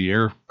date with the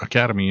Air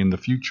Academy in the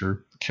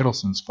future,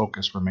 Kittleson's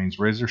focus remains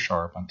razor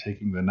sharp on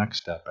taking the next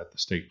step at the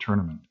state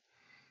tournament.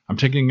 I'm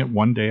taking it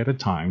one day at a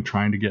time,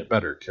 trying to get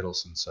better,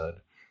 Kittleson said.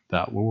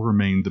 That will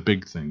remain the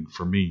big thing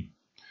for me.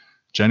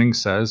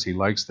 Jennings says he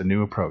likes the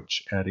new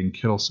approach, adding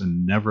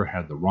Kittleson never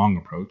had the wrong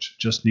approach,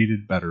 just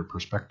needed better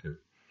perspective.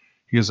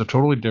 He is a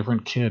totally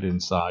different kid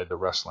inside the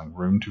wrestling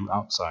room to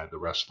outside the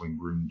wrestling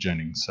room,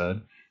 Jennings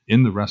said.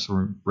 In the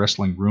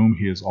wrestling room,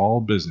 he is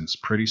all business,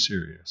 pretty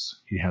serious.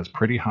 He has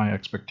pretty high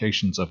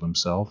expectations of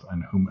himself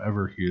and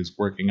whomever he is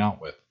working out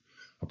with,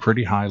 a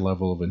pretty high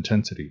level of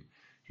intensity.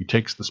 He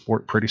takes the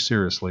sport pretty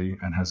seriously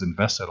and has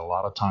invested a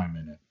lot of time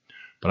in it.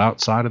 But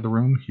outside of the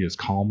room, he is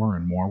calmer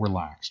and more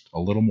relaxed, a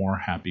little more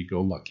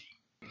happy-go-lucky.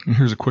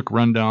 Here's a quick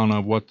rundown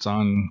of what's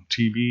on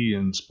TV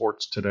and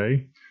sports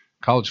today.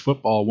 College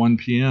football, 1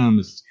 p.m.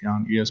 is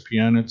on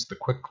ESPN. It's the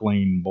Quick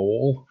Lane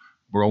Bowl.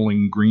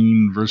 Bowling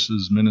Green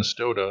versus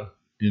Minnesota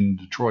in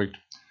Detroit.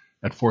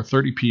 At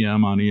 4:30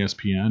 p.m. on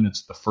ESPN,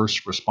 it's the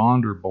First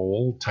Responder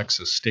Bowl,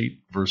 Texas State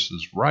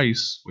versus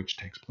Rice, which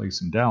takes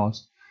place in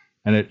Dallas.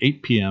 And at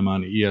 8 p.m.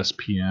 on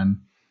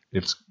ESPN,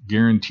 it's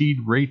Guaranteed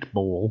Rate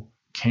Bowl,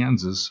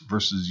 Kansas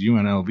versus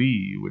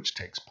UNLV, which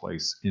takes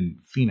place in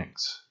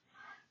Phoenix.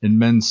 In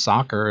men's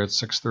soccer at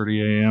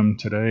 6:30 a.m.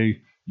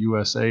 today,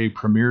 USA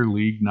Premier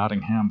League,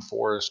 Nottingham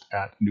Forest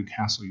at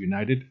Newcastle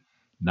United.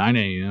 9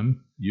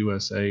 a.m.,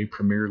 USA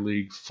Premier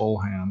League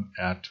Fulham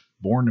at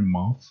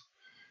Bournemouth.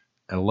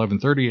 At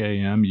 11:30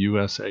 a.m.,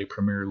 USA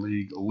Premier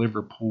League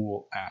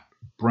Liverpool at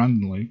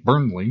Burnley,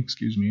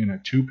 and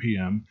at 2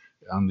 p.m.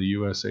 on the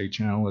USA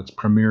channel, it's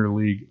Premier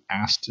League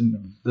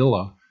Aston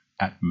Villa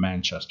at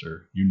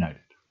Manchester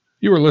United.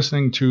 You are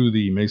listening to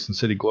the Mason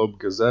City Globe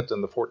Gazette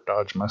and the Fort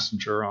Dodge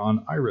Messenger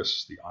on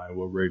IRIS, the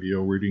Iowa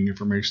Radio Reading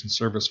Information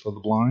Service for the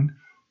Blind.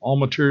 All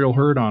material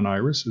heard on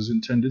IRIS is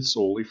intended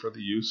solely for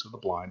the use of the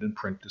blind and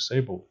print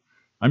disabled.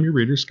 I'm your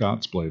reader,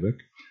 Scott Splavik.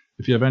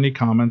 If you have any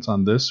comments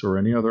on this or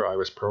any other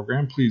IRIS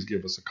program, please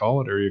give us a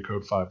call at area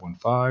code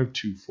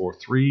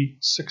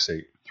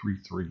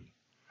 515-243-6833.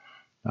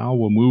 Now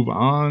we'll move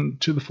on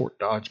to the Fort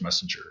Dodge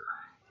Messenger.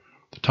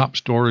 The top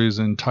story is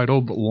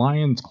entitled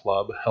Lions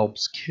Club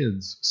Helps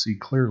Kids See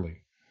Clearly.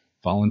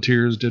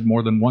 Volunteers did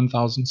more than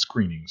 1,000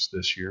 screenings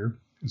this year.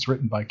 It's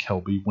written by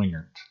Kelby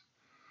Wingert.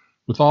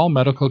 With all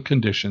medical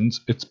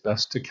conditions, it's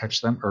best to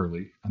catch them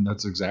early, and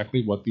that's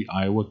exactly what the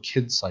Iowa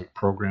KidSight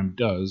program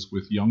does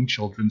with young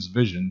children's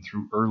vision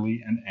through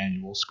early and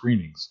annual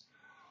screenings.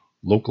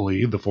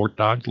 Locally, the Fort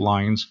Dodge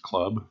Lions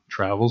Club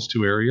travels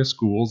to area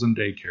schools and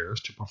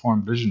daycares to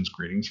perform vision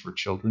screenings for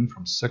children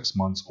from 6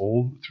 months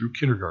old through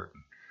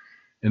kindergarten.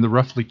 In the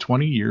roughly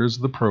 20 years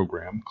of the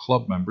program,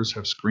 club members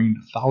have screened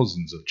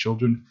thousands of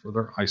children for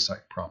their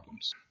eyesight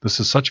problems. This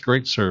is such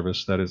great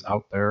service that is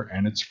out there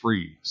and it's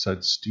free,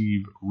 said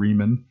Steve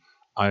Riemann,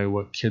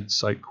 Iowa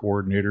KidSight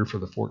coordinator for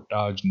the Fort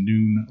Dodge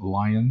Noon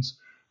Lions.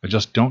 I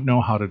just don't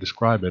know how to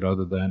describe it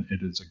other than it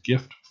is a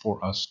gift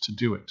for us to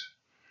do it.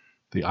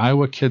 The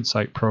Iowa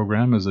KidSight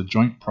program is a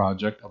joint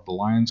project of the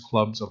Lions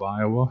Clubs of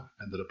Iowa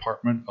and the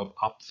Department of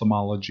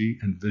Ophthalmology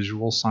and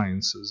Visual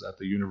Sciences at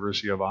the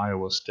University of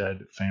Iowa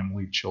Stead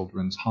Family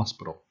Children's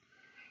Hospital.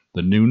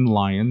 The Noon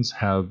Lions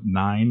have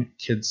 9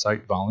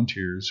 KidSight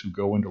volunteers who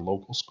go into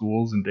local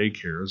schools and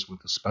daycares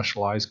with a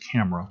specialized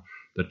camera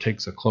that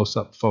takes a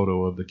close-up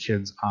photo of the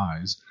kids'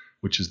 eyes,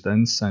 which is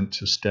then sent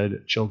to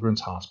Stead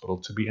Children's Hospital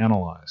to be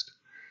analyzed.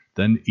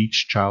 Then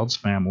each child's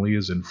family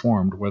is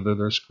informed whether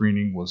their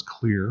screening was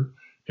clear,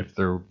 if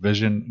their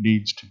vision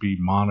needs to be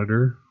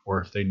monitored,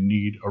 or if they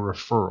need a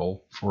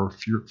referral for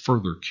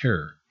further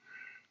care.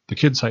 The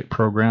KidSight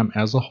program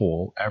as a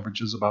whole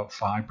averages about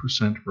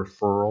 5%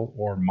 referral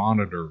or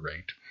monitor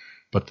rate,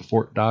 but the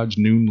Fort Dodge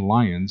Noon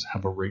Lions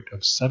have a rate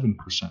of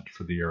 7%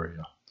 for the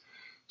area.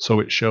 So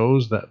it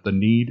shows that the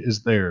need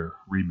is there,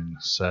 Riemann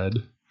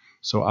said.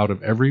 So out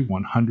of every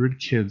 100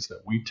 kids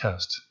that we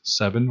test,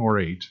 7 or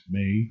 8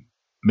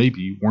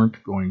 maybe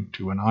weren't going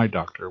to an eye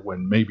doctor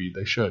when maybe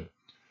they should.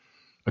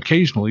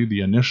 Occasionally,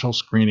 the initial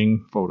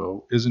screening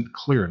photo isn't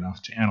clear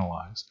enough to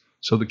analyze,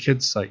 so the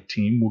KidSight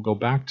team will go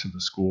back to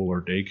the school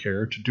or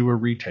daycare to do a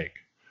retake.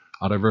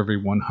 Out of every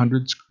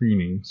 100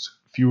 screenings,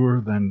 fewer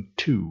than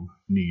 2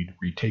 need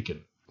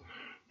retaken.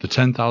 The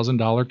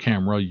 $10,000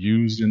 camera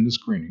used in the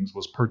screenings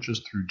was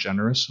purchased through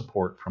generous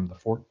support from the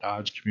Fort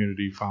Dodge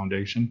Community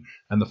Foundation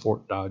and the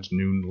Fort Dodge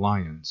Noon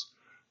Lions.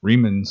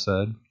 Riemann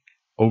said,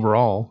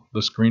 overall,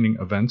 the screening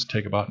events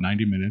take about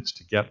 90 minutes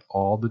to get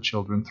all the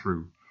children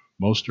through.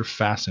 Most are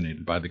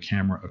fascinated by the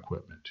camera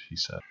equipment, he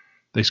said.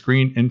 They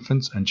screen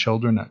infants and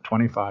children at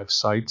 25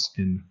 sites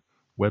in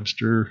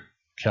Webster,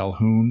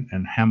 Calhoun,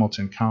 and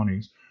Hamilton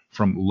counties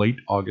from late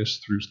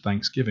August through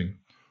Thanksgiving.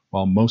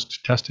 While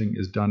most testing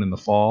is done in the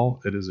fall,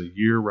 it is a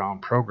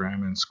year-round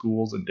program, and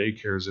schools and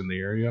daycares in the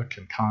area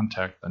can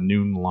contact the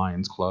Noon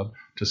Lions Club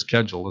to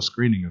schedule a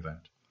screening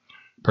event.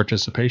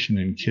 Participation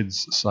in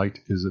KidSight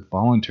is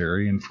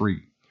voluntary and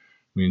free.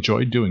 We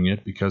enjoy doing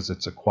it because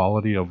it's a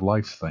quality of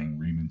life thing,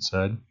 Riemann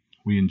said.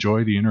 We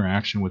enjoy the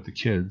interaction with the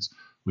kids.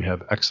 We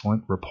have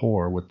excellent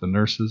rapport with the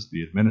nurses,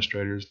 the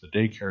administrators, the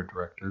daycare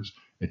directors.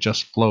 It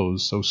just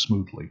flows so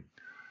smoothly.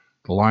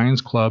 The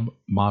Lions Club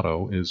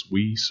motto is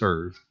We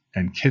Serve,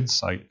 and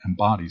KidSight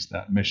embodies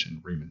that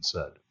mission, Riemann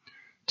said.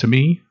 To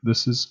me,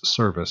 this is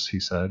service, he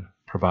said.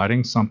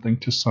 Providing something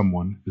to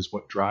someone is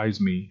what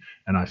drives me,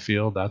 and I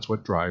feel that's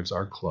what drives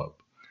our club.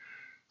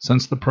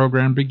 Since the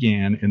program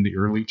began in the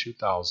early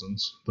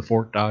 2000s, the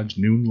Fort Dodge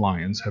Noon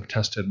Lions have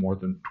tested more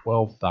than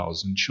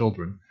 12,000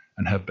 children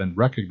and have been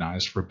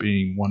recognized for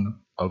being one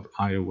of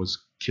Iowa's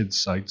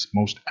KidSight's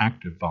most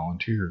active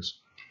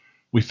volunteers.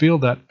 We feel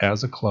that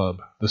as a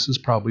club, this is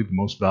probably the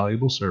most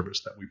valuable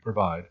service that we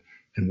provide,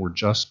 and we're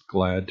just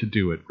glad to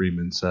do it,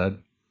 Riemann said.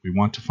 We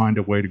want to find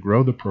a way to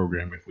grow the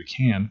program if we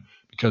can,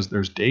 because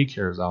there's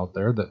daycares out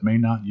there that may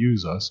not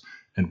use us,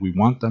 and we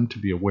want them to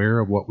be aware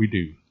of what we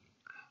do.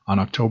 On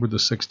October the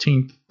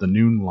 16th, the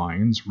Noon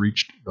Lions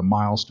reached the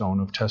milestone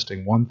of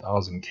testing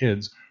 1,000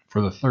 kids for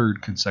the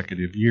third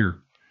consecutive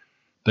year.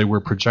 They were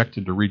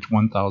projected to reach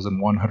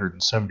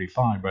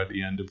 1,175 by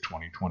the end of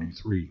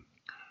 2023.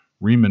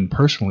 Riemann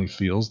personally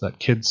feels that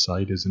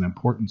KidSight is an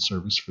important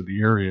service for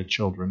the area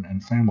children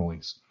and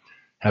families.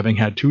 Having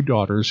had 2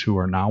 daughters who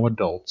are now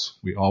adults,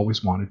 we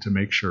always wanted to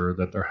make sure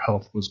that their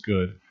health was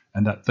good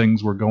and that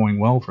things were going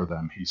well for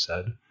them, he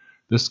said.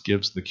 This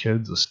gives the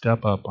kids a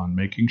step up on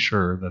making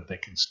sure that they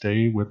can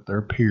stay with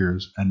their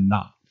peers and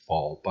not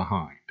fall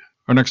behind.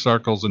 Our next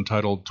article is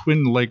entitled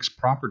Twin Lakes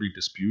Property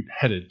Dispute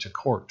Headed to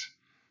Court.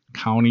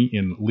 County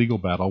in Legal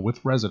Battle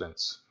with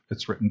Residents.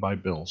 It's written by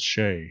Bill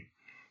Shea.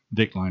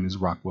 Dateline is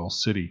Rockwell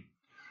City.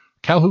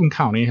 Calhoun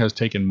County has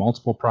taken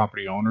multiple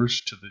property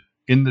owners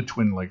in the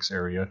Twin Lakes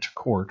area to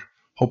court,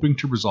 hoping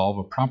to resolve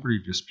a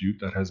property dispute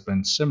that has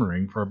been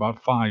simmering for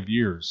about 5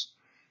 years.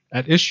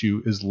 At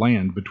issue is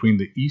land between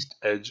the east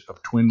edge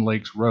of Twin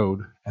Lakes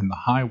Road and the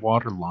high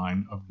water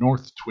line of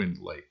North Twin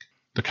Lake.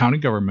 The county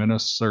government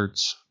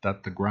asserts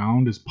that the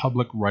ground is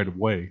public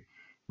right-of-way.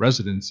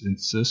 Residents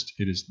insist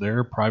it is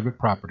their private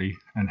property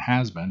and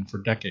has been for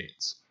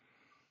decades.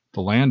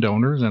 The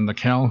landowners and the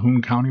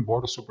Calhoun County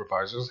Board of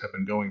Supervisors have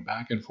been going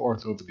back and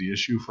forth over the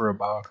issue for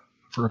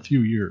a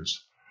few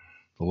years.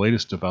 The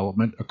latest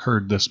development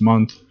occurred this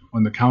month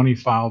when the county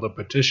filed a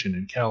petition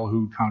in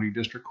Calhoun County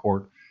District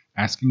Court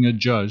asking a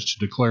judge to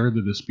declare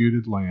the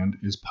disputed land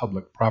is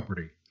public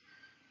property.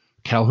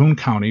 Calhoun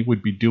County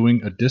would be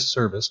doing a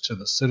disservice to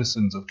the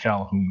citizens of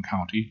Calhoun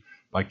County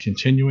by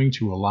continuing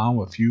to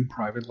allow a few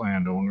private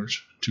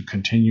landowners to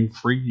continue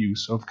free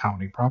use of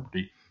county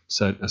property,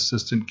 said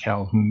Assistant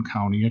Calhoun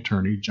County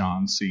Attorney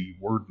John C.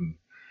 Worden.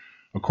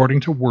 According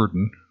to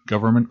Worden,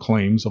 government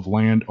claims of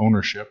land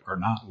ownership are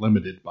not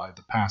limited by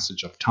the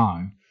passage of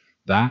time.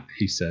 That,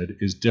 he said,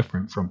 is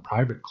different from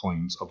private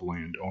claims of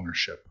land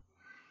ownership.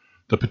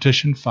 The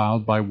petition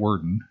filed by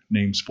Worden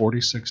names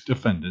 46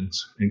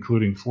 defendants,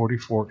 including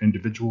 44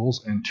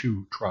 individuals and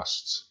 2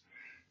 trusts.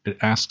 It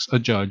asks a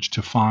judge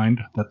to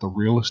find that the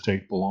real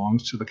estate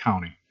belongs to the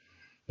county.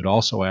 It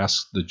also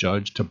asks the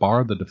judge to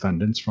bar the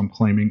defendants from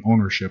claiming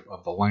ownership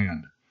of the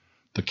land.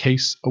 The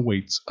case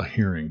awaits a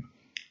hearing.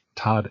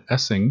 Todd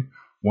Essing,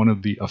 one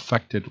of the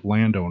affected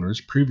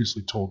landowners,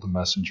 previously told the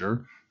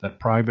Messenger that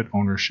private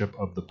ownership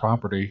of the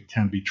property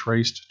can be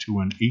traced to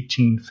an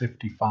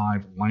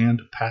 1855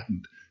 land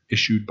patent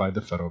issued by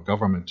the federal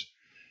government.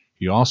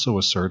 He also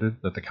asserted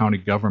that the county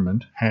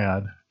government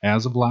had,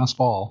 as of last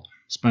fall,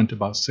 spent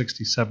about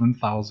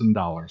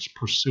 $67,000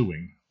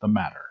 pursuing the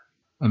matter.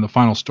 And the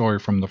final story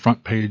from the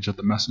front page of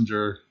the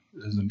Messenger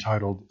is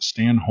entitled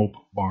Stanhope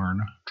Barn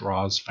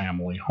Draws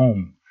Family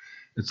Home.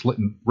 It's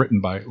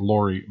written by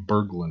Lori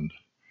Berglund.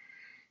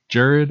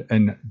 Jared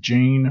and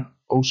Jane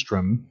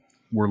Ostrom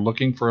were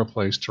looking for a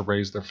place to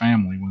raise their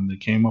family when they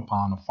came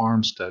upon a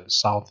farmstead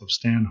south of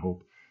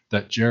Stanhope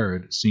that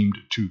Jared seemed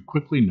to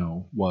quickly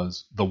know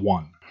was the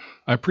one.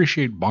 I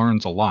appreciate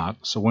barns a lot,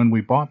 so when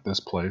we bought this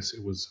place,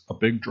 it was a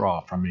big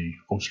draw for me,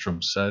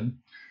 Ostrom said.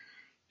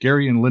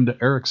 Gary and Linda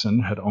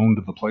Erickson had owned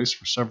the place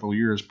for several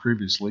years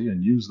previously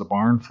and used the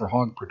barn for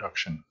hog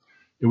production.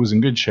 It was in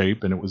good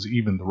shape and it was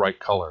even the right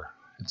color.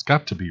 It's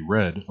got to be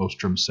red,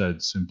 Ostrom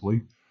said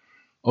simply.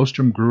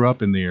 Ostrom grew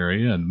up in the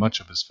area and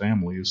much of his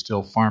family is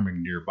still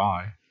farming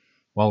nearby.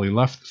 While he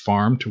left the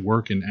farm to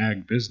work in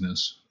ag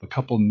business, the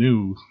couple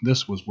knew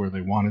this was where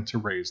they wanted to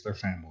raise their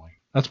family.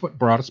 That's what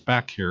brought us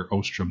back here,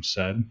 Ostrom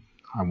said.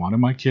 I wanted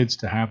my kids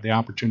to have the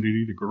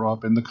opportunity to grow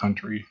up in the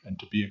country and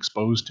to be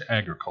exposed to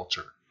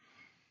agriculture.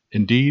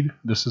 Indeed,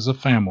 this is a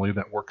family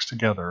that works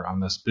together on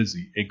this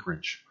busy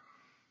acreage.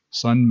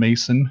 Son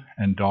Mason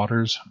and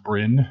daughters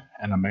Bryn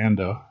and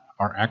Amanda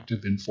are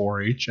active in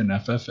 4-H and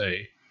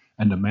FFA,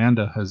 and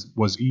Amanda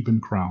was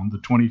even crowned the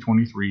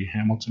 2023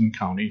 Hamilton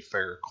County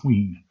Fair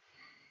Queen.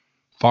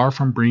 Far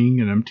from being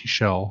an empty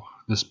shell,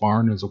 this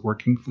barn is a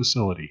working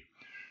facility.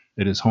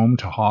 It is home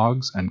to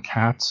hogs and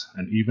cats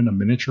and even a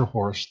miniature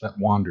horse that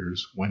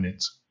wanders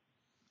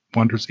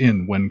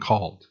in when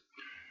called.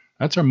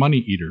 That's our money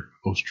eater,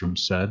 Ostrom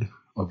said,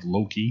 of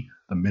Loki,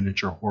 the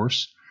miniature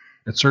horse.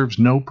 It serves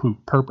no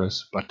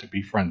purpose but to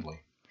be friendly.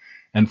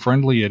 And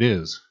friendly it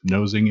is,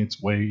 nosing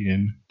its way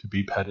in to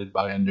be petted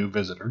by a new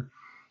visitor.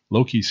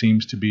 Loki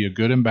seems to be a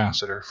good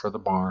ambassador for the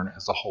barn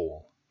as a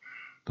whole.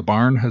 The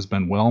barn has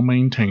been well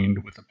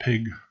maintained with a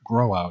pig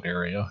grow-out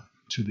area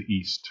to the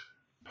east.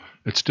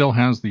 It still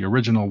has the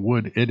original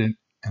wood in it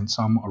and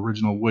some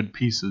original wood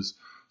pieces,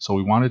 so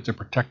we wanted to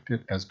protect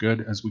it as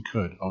good as we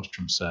could,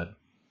 Ostrom said.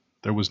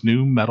 There was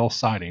new metal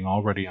siding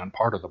already on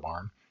part of the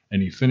barn,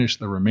 and he finished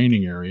the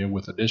remaining area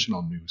with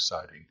additional new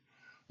siding.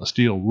 A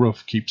steel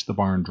roof keeps the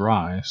barn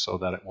dry so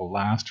that it will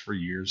last for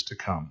years to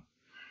come.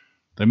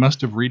 They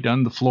must have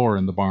redone the floor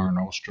in the barn,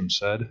 Ostrom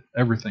said.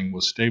 Everything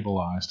was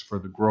stabilized for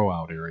the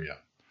grow-out area.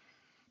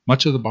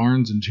 Much of the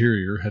barn's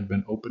interior had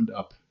been opened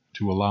up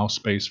to allow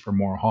space for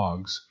more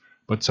hogs,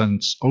 but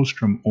since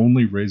Ostrom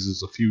only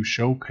raises a few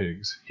show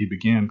pigs, he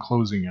began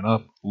closing it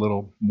up a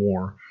little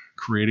more,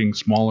 creating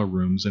smaller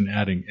rooms and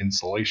adding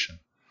insulation.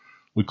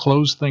 We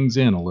closed things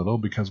in a little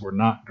because we're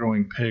not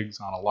growing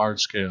pigs on a large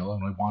scale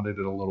and we wanted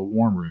it a little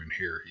warmer in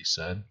here, he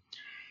said.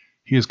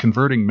 He is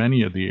converting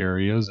many of the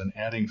areas and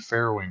adding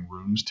farrowing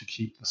rooms to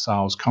keep the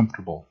sows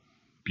comfortable.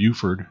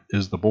 Buford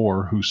is the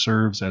boar who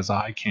serves as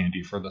eye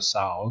candy for the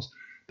sows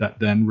that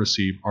then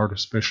receive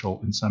artificial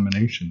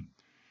insemination.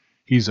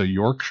 He's a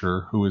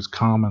Yorkshire who is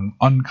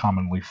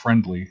uncommonly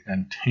friendly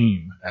and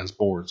tame as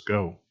boars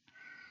go.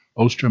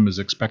 Ostrom is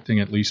expecting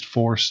at least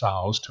 4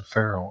 sows to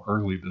farrow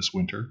early this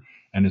winter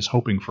and is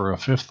hoping for a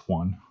 5th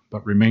one,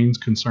 but remains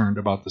concerned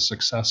about the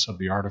success of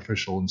the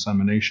artificial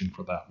insemination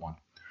for that one.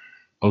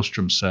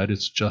 Ostrom said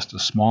it's just a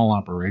small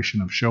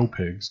operation of show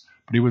pigs,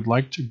 but he would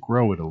like to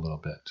grow it a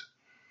little bit.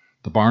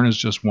 The barn is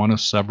just one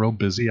of several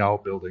busy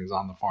outbuildings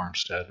on the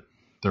farmstead.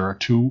 There are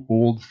 2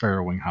 old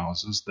farrowing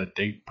houses that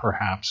date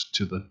perhaps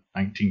to the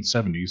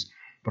 1970s,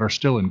 but are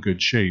still in good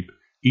shape,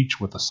 each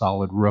with a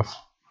solid roof.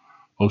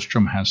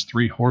 Ostrom has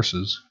 3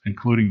 horses,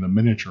 including the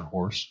miniature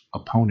horse, a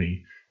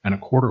pony, and a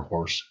quarter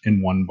horse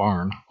in one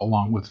barn,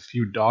 along with a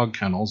few dog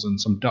kennels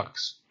and some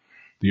ducks.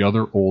 The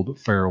other old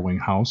farrowing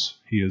house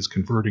he is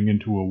converting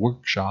into a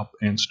workshop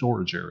and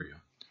storage area.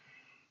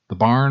 The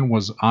barn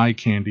was eye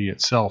candy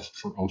itself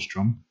for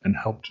Ostrom and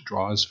helped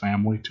draw his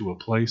family to a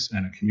place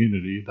and a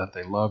community that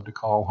they love to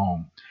call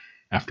home.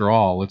 After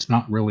all, it's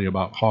not really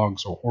about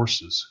hogs or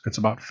horses, it's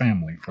about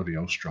family for the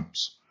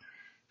Ostroms.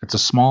 It's a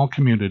small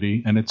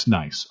community and it's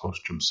nice,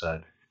 Ostrom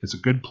said. It's a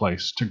good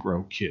place to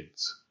grow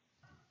kids.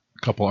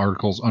 A couple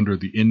articles under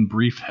the In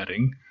Brief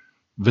heading,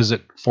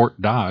 Visit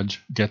Fort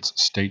Dodge gets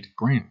state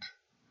grant.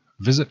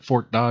 Visit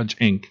Fort Dodge,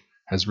 Inc.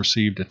 has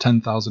received a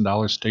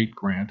 $10,000 state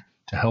grant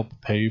to help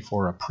pay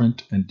for a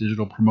print and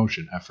digital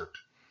promotion effort.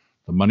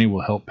 The money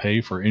will help pay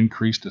for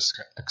increased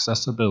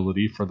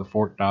accessibility for the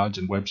Fort Dodge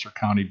and Webster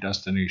County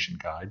Destination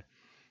Guide.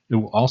 It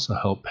will also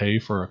help pay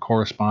for a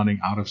corresponding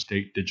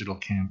out-of-state digital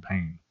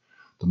campaign.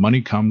 The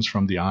money comes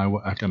from the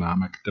Iowa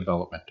Economic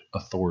Development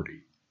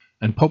Authority.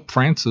 And Pope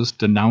Francis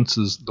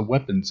denounces the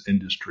weapons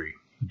industry.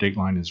 The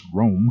dateline is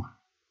Rome.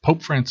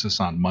 Pope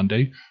Francis on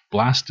Monday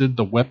blasted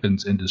the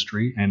weapons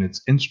industry and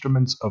its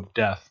instruments of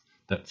death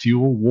that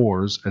fuel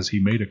wars as he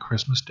made a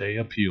Christmas Day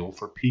appeal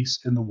for peace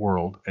in the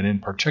world and in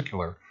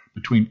particular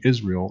between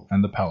Israel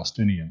and the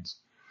Palestinians.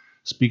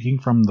 Speaking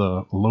from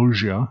the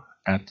loggia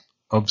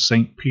of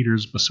St.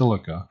 Peter's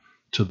Basilica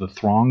to the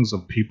throngs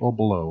of people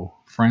below,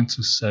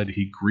 Francis said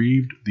he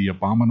grieved the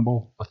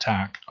abominable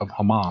attack of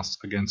Hamas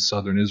against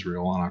southern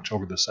Israel on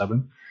October the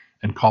 7th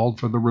and called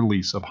for the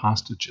release of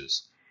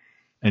hostages.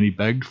 And he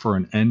begged for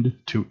an end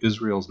to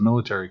Israel's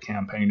military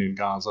campaign in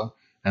Gaza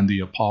and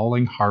the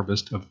appalling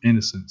harvest of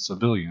innocent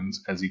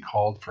civilians as he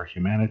called for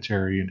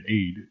humanitarian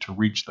aid to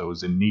reach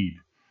those in need.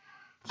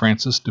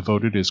 Francis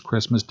devoted his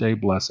Christmas Day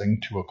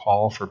blessing to a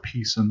call for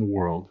peace in the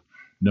world,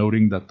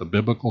 noting that the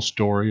biblical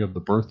story of the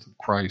birth of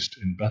Christ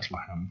in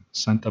Bethlehem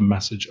sent a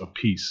message of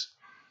peace,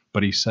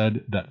 but he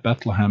said that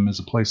Bethlehem is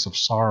a place of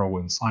sorrow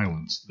and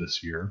silence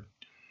this year.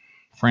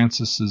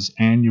 Francis's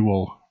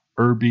annual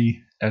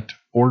Urbi et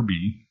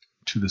Orbi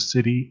to the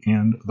city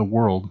and the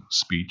world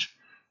speech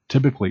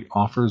typically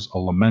offers a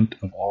lament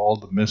of all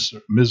the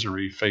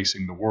misery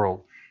facing the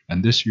world,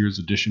 and this year's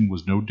edition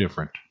was no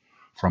different.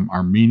 From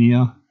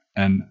Armenia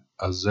and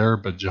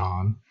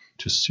Azerbaijan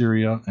to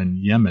Syria and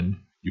Yemen,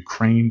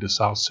 Ukraine to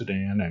South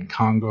Sudan and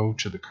Congo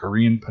to the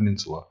Korean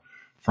Peninsula,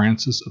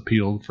 Francis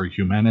appealed for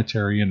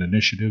humanitarian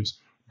initiatives,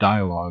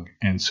 dialogue,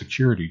 and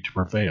security to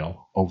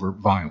prevail over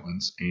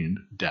violence and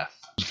death.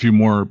 A few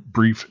more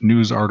brief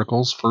news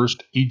articles.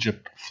 First,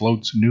 Egypt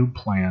floats new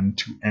plan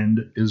to end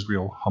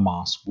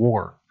Israel-Hamas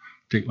war.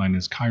 Dateline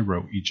is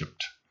Cairo,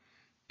 Egypt.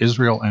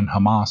 Israel and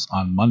Hamas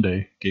on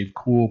Monday gave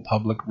cool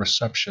public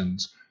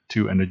receptions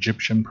to an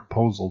Egyptian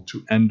proposal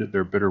to end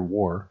their bitter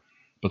war,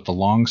 but the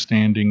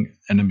long-standing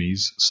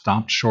enemies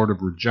stopped short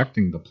of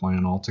rejecting the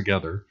plan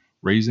altogether,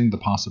 raising the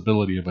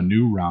possibility of a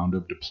new round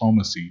of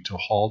diplomacy to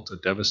halt a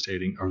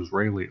devastating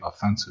Israeli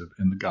offensive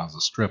in the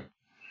Gaza Strip.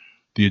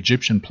 The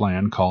Egyptian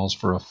plan calls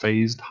for a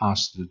phased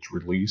hostage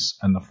release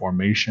and the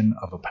formation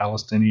of a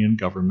Palestinian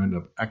government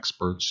of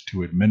experts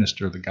to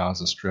administer the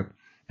Gaza Strip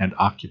and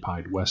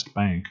occupied West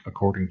Bank,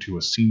 according to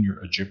a senior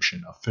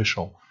Egyptian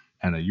official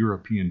and a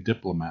European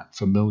diplomat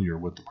familiar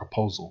with the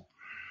proposal.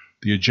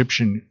 The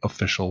Egyptian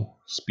official,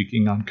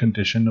 speaking on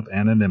condition of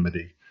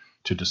anonymity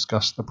to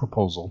discuss the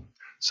proposal,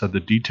 said the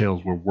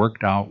details were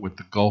worked out with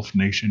the Gulf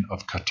nation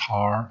of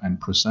Qatar and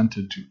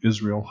presented to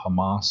Israel,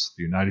 Hamas,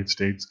 the United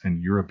States,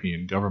 and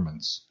European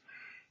governments.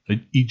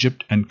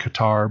 Egypt and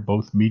Qatar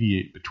both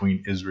mediate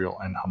between Israel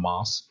and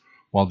Hamas,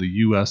 while the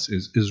U.S.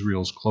 is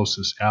Israel's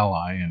closest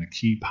ally and a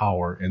key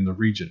power in the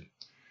region.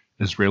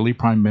 Israeli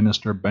Prime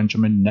Minister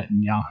Benjamin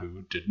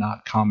Netanyahu did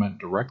not comment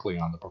directly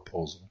on the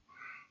proposal,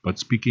 but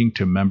speaking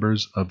to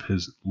members of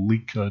his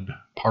Likud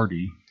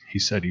party, he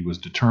said he was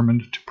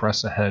determined to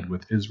press ahead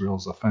with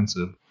Israel's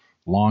offensive,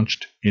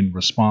 launched in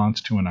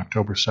response to an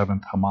October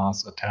 7th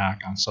Hamas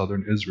attack on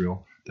southern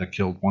Israel that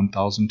killed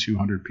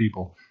 1,200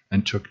 people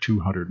and took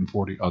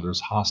 240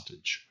 others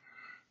hostage.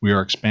 We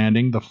are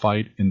expanding the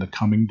fight in the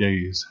coming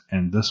days,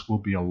 and this will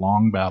be a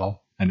long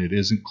battle, and it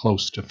isn't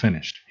close to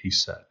finished, he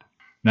said.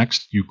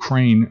 Next,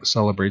 Ukraine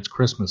celebrates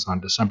Christmas on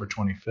December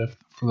 25th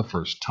for the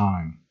first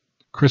time.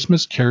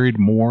 Christmas carried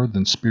more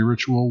than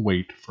spiritual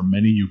weight for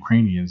many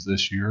Ukrainians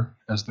this year,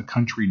 as the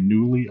country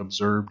newly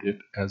observed it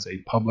as a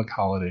public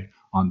holiday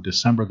on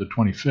December the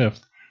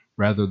 25th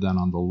rather than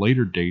on the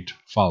later date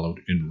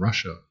followed in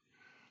Russia.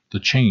 The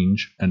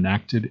change,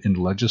 enacted in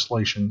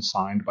legislation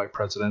signed by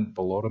President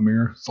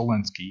Volodymyr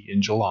Zelensky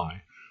in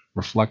July,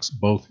 reflects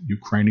both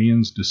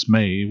Ukrainians'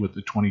 dismay with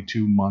the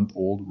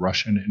 22-month-old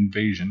Russian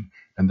invasion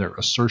and their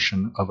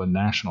assertion of a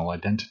national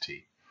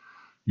identity.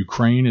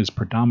 Ukraine is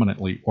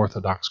predominantly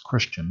Orthodox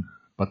Christian,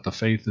 but the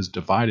faith is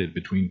divided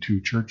between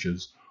two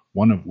churches,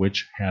 one of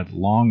which had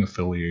long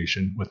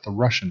affiliation with the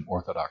Russian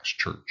Orthodox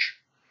Church.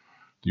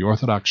 The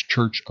Orthodox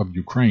Church of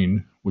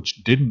Ukraine,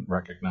 which didn't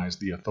recognize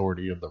the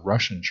authority of the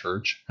Russian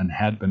Church and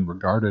had been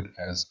regarded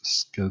as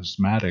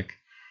schismatic,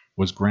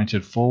 was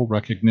granted full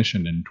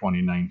recognition in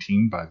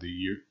 2019 by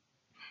the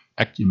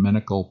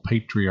Ecumenical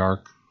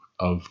Patriarch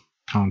of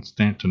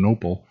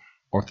Constantinople,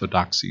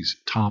 Orthodoxy's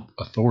top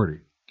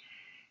authority.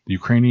 The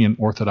Ukrainian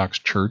Orthodox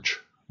Church,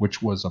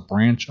 which was a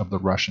branch of the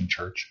Russian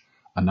Church,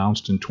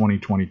 announced in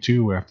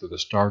 2022 after the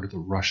start of the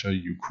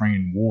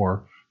Russia-Ukraine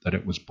war that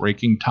it was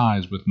breaking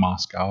ties with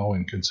Moscow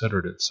and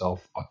considered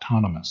itself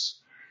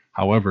autonomous.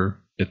 However,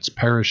 its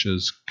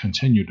parishes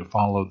continue to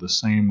follow the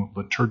same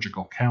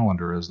liturgical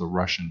calendar as the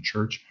Russian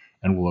Church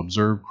and will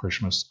observe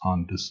Christmas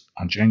on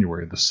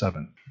January the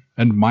 7th.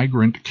 And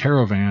migrant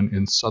caravan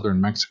in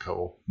southern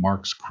Mexico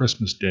marks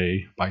Christmas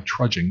Day by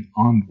trudging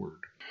onward.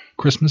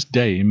 Christmas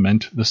Day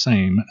meant the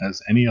same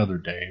as any other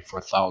day for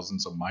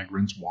thousands of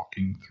migrants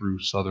walking through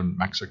southern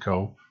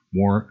Mexico,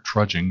 more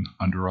trudging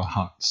under a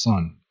hot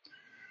sun.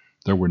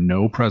 There were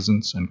no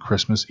presents, and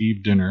Christmas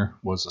Eve dinner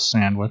was a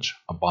sandwich,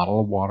 a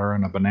bottle of water,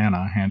 and a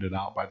banana handed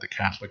out by the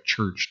Catholic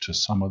Church to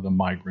some of the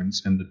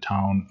migrants in the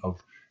town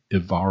of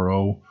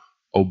Ivaro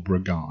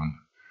Obregon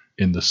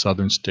in the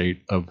southern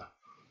state of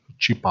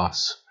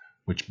Chiapas,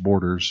 which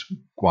borders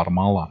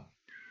Guatemala.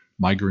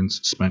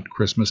 Migrants spent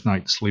Christmas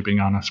night sleeping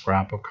on a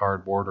scrap of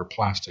cardboard or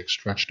plastic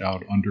stretched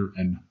out under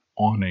an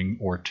awning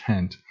or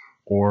tent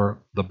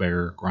or the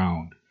bare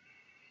ground.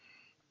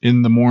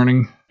 In the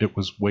morning, it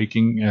was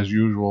waking as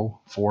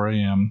usual, 4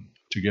 a.m.,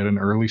 to get an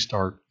early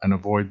start and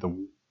avoid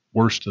the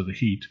worst of the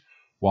heat,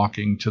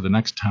 walking to the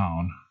next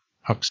town,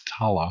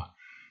 Huxtala,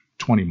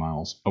 20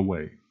 miles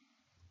away.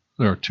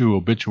 There are 2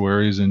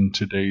 obituaries in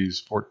today's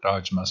Fort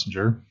Dodge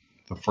Messenger.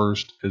 The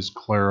first is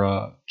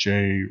Clara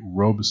J.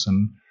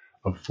 Robeson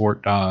of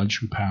Fort Dodge,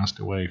 who passed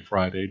away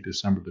Friday,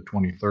 December the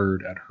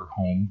 23rd at her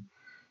home.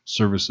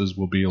 Services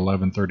will be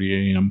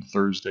 11:30 a.m.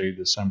 Thursday,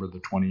 December the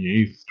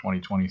 28th,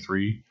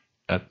 2023,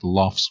 at the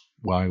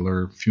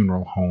Loftsweiler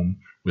Funeral Home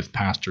with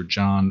Pastor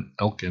John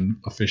Elkin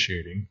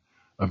officiating.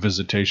 A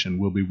visitation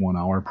will be 1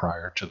 hour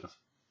prior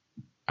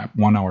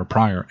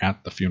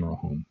at the funeral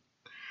home.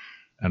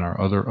 And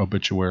our other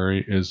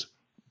obituary is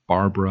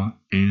Barbara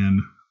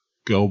Ann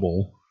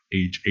Goebel,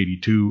 age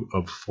 82,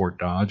 of Fort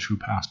Dodge, who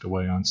passed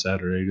away on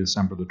Saturday,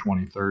 December the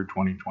 23rd,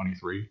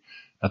 2023,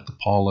 at the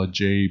Paula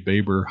J.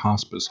 Baber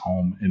Hospice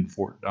Home in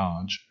Fort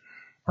Dodge.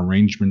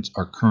 Arrangements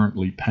are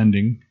currently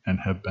pending and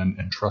have been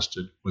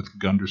entrusted with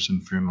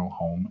Gunderson Funeral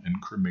Home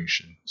and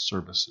cremation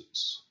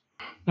services.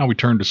 Now we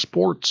turn to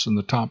sports, and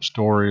the top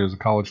story is a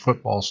college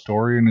football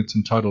story, and it's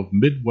entitled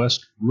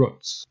Midwest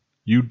Roots.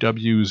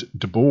 UW's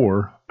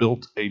DeBoer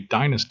built a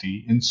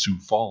dynasty in Sioux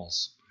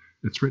Falls.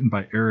 It's written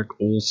by Eric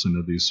Olson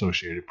of the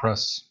Associated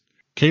Press.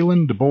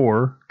 Kalen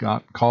DeBoer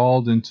got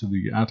called into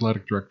the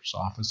athletic director's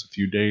office a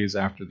few days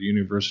after the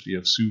University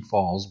of Sioux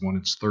Falls won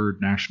its 3rd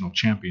national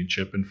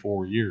championship in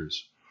 4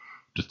 years.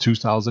 The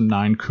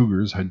 2009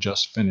 Cougars had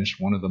just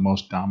finished one of the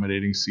most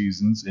dominating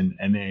seasons in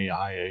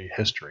NAIA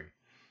history.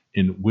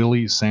 In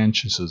Willie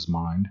Sanchez's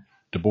mind,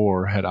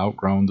 DeBoer had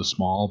outgrown the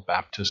small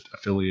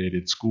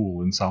Baptist-affiliated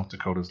school in South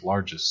Dakota's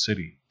largest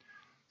city.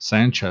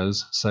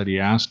 Sanchez said he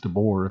asked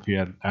DeBoer if he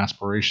had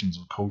aspirations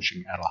of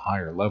coaching at a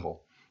higher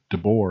level.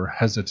 DeBoer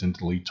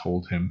hesitantly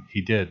told him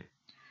he did.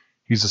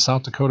 He's a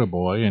South Dakota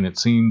boy, and it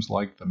seems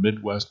like the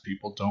Midwest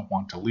people don't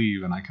want to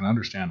leave, and I can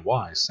understand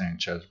why,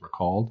 Sanchez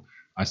recalled.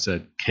 I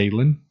said,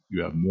 Kalen,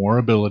 you have more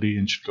ability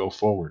and should go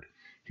forward.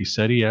 He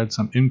said he had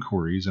some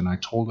inquiries, and I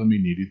told him he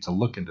needed to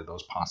look into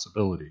those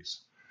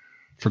possibilities.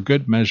 For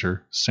good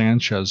measure,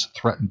 Sanchez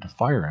threatened to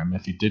fire him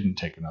if he didn't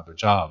take another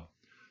job.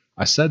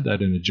 I said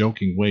that in a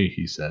joking way,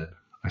 he said.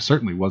 I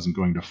certainly wasn't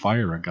going to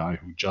fire a guy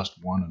who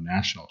just won a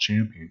national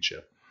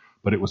championship,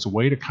 but it was a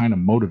way to kind of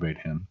motivate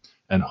him,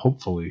 and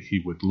hopefully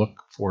he would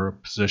look for a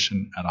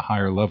position at a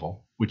higher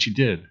level, which he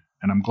did,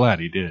 and I'm glad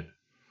he did.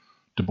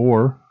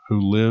 DeBoer, who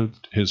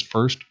lived his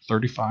first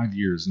 35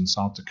 years in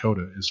South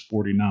Dakota, is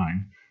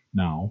 49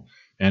 now,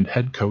 and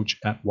head coach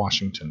at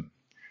Washington.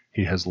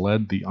 He has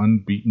led the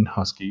unbeaten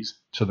Huskies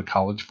to the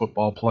college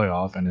football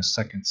playoff in his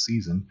 2nd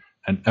season,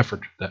 an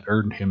effort that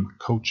earned him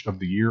Coach of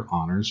the Year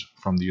honors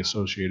from the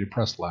Associated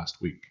Press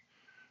last week.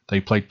 They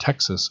played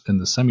Texas in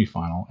the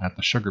semifinal at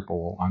the Sugar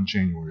Bowl on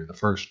January the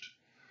 1st.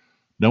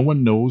 No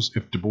one knows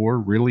if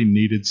DeBoer really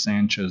needed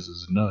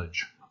Sanchez's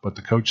nudge, but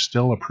the coach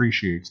still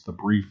appreciates the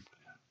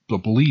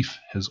belief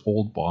his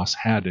old boss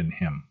had in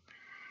him.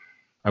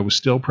 I was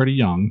still pretty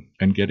young,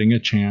 and getting a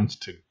chance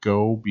to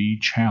go be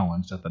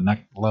challenged at the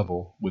next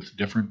level with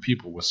different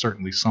people was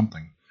certainly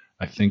something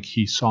I think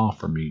he saw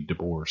for me,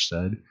 DeBoer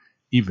said,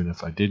 even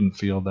if I didn't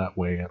feel that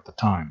way at the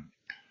time.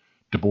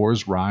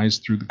 DeBoer's rise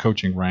through the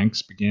coaching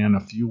ranks began a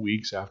few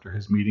weeks after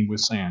his meeting with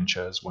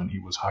Sanchez when he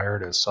was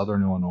hired as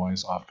Southern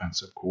Illinois'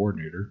 offensive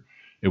coordinator.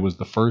 It was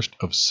the first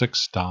of 6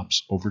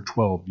 stops over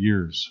 12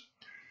 years.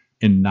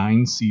 In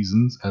 9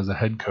 seasons as a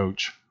head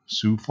coach,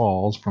 Sioux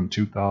Falls from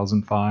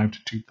 2005 to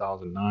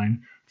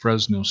 2009,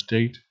 Fresno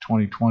State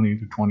 2020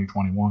 to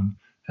 2021,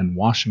 and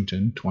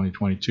Washington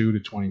 2022 to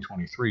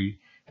 2023,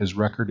 his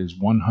record is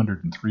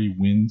 103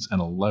 wins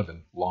and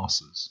 11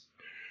 losses.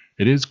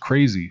 It is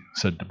crazy,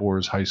 said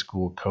DeBoer's high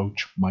school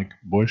coach Mike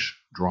Bush,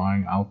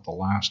 drawing out the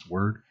last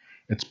word.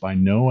 It's by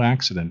no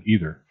accident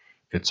either.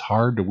 It's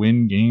hard to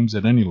win games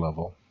at any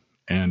level,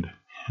 and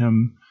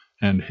him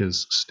and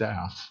his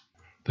staff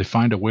They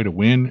find a way to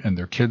win, and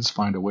their kids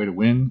find a way to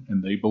win,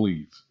 and they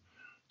believe.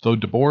 Though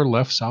DeBoer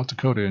left South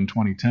Dakota in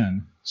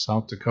 2010,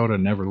 South Dakota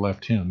never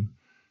left him.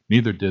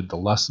 Neither did the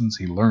lessons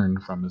he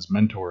learned from his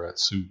mentor at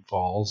Sioux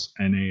Falls,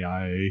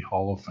 NAIA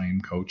Hall of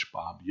Fame coach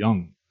Bob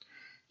Young.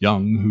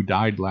 Young, who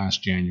died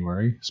last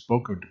January,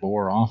 spoke of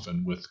DeBoer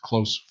often with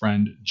close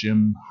friend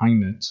Jim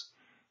Heinitz,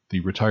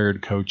 the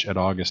retired coach at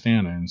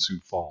Augustana in Sioux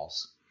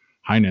Falls.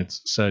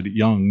 Heinitz said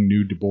Young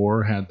knew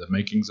DeBoer had the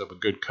makings of a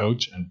good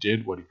coach and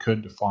did what he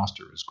could to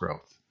foster his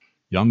growth.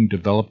 Young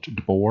developed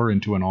DeBoer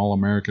into an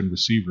All-American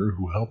receiver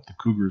who helped the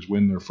Cougars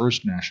win their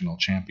first national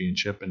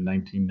championship in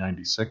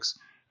 1996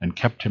 and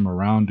kept him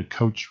around to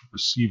coach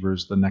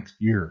receivers the next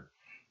year.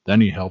 Then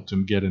he helped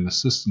him get an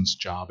assistant's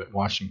job at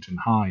Washington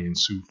High in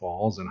Sioux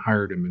Falls and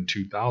hired him in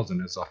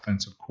 2000 as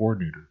offensive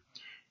coordinator.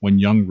 When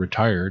Young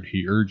retired,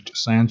 he urged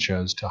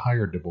Sanchez to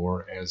hire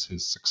DeBoer as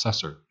his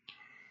successor.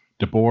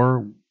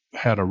 DeBoer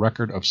had a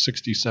record of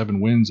 67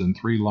 wins and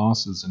 3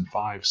 losses in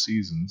 5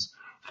 seasons,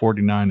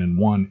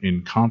 49-1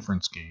 in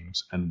conference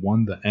games, and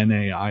won the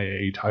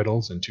NAIA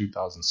titles in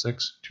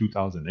 2006,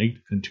 2008,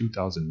 and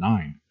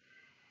 2009.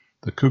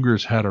 The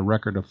Cougars had a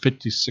record of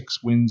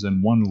 56 wins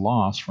and 1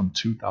 loss from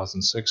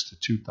 2006 to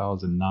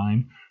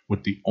 2009,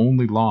 with the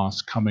only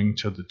loss coming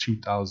in the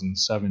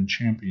 2007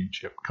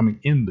 championship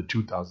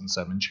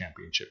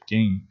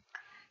game.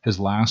 His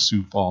last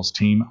Sioux Falls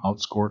team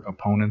outscored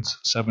opponents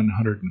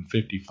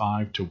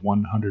 755 to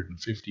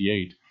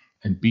 158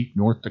 and beat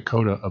North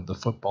Dakota of the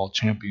football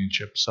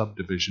championship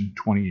subdivision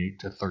 28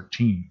 to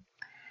 13.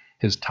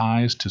 His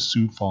ties to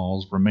Sioux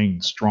Falls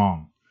remained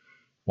strong.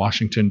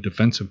 Washington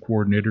defensive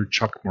coordinator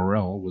Chuck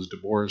Morrell was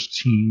DeBoer's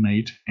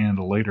teammate and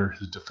later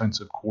his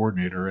defensive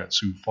coordinator at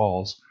Sioux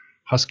Falls.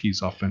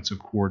 Huskies offensive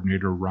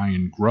coordinator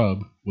Ryan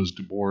Grubb was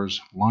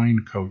DeBoer's line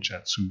coach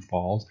at Sioux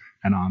Falls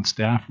and on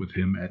staff with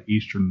him at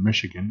Eastern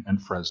Michigan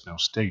and Fresno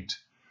State.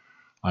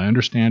 I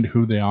understand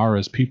who they are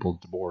as people,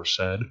 DeBoer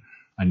said.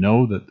 I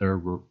know that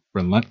they're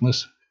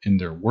relentless in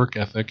their work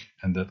ethic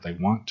and that they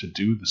want to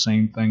do the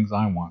same things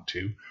I want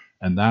to,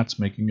 and that's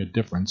making a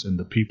difference in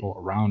the people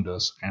around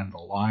us and the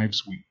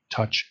lives we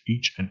touch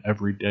each and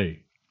every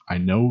day. I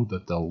know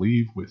that they'll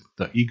leave with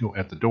the ego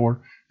at the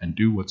door and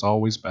do what's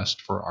always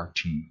best for our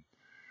team.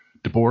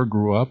 DeBoer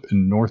grew up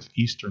in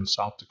northeastern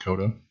South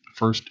Dakota,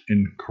 first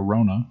in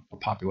Corona, a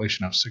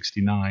population of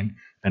 69,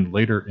 and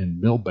later in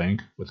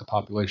Milbank with a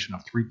population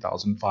of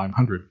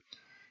 3,500.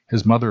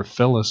 His mother,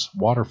 Phyllis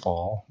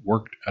Waterfall,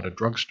 worked at a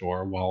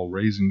drugstore while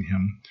raising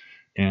him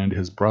and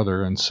his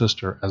brother and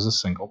sister as a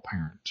single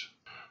parent.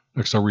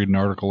 Next, I'll read an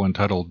article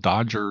entitled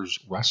Dodgers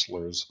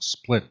Wrestlers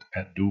Split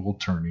at Dual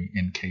Tourney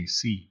in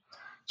KC.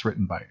 It's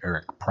written by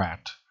Eric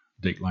Pratt.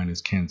 Dateline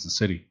is Kansas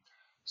City.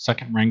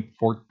 Second-ranked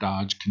Fort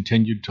Dodge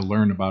continued to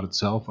learn about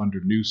itself under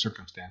new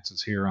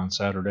circumstances here on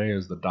Saturday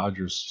as the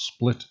Dodgers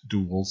split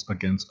duels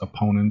against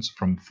opponents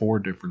from 4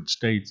 different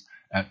states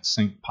at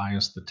St.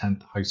 Pius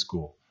X High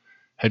School.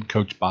 Head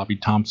coach Bobby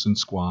Thompson's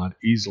squad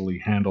easily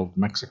handled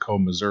Mexico,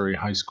 Missouri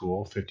High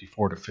School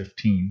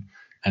 54-15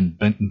 and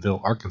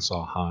Bentonville,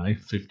 Arkansas High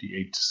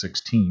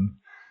 58-16.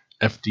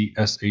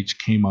 FDSH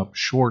came up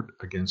short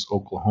against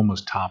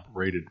Oklahoma's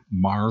top-rated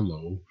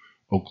Marlow,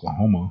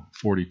 Oklahoma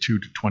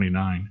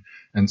 42-29,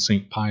 and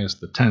St. Pius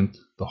X,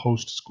 the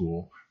host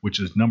school, which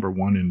is number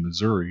 1 in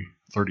Missouri,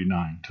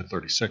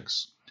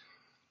 39-36.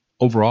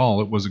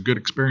 Overall, it was a good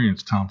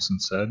experience, Thompson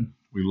said.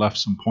 We left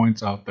some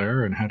points out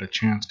there and had a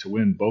chance to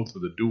win both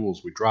of the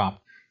duels we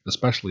dropped,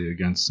 especially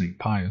against St.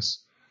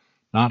 Pius.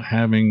 Not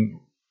having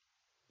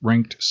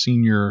ranked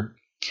senior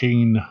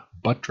Kane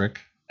Buttrick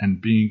and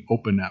being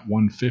open at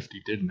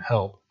 150 didn't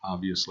help,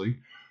 obviously.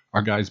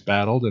 Our guys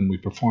battled and we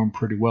performed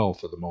pretty well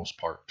for the most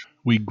part.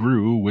 We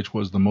grew, which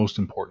was the most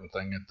important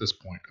thing at this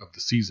point of the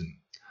season.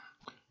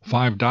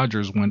 5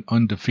 Dodgers went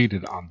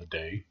undefeated on the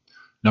day.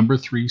 Number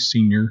 3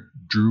 senior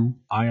Drew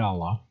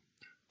Ayala,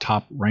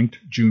 top-ranked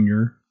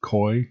junior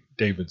Coy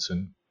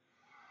Davidson,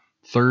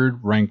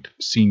 3rd-ranked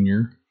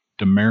senior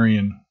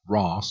Demarion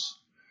Ross,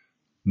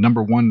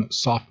 number 1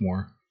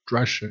 sophomore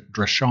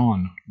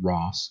Dreshawn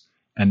Ross,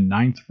 and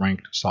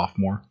 9th-ranked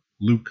sophomore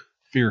Luke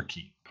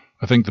Fierke.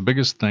 I think the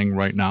biggest thing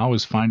right now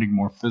is finding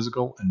more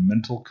physical and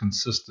mental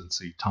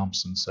consistency,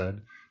 Thompson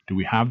said. Do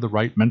we have the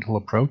right mental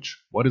approach?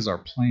 What is our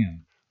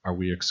plan? Are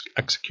we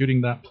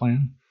executing that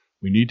plan?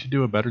 We need to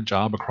do a better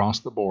job across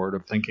the board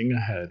of thinking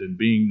ahead and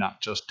being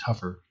not just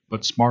tougher,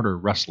 but smarter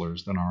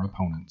wrestlers than our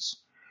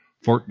opponents.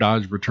 Fort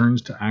Dodge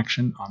returns to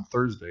action on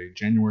Thursday,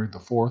 January the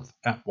 4th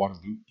at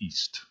Waterloo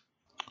East.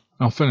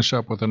 I'll finish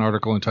up with an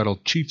article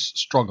entitled Chiefs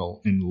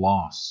Struggle in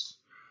Loss.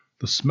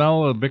 The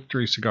smell of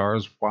victory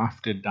cigars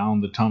wafted down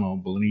the tunnel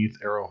beneath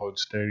Arrowhead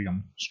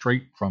Stadium,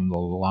 straight from the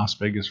Las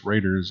Vegas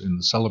Raiders in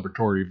the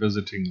celebratory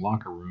visiting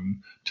locker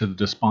room to the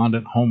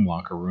despondent home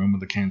locker room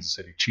of the Kansas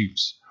City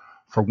Chiefs.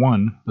 For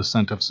one, the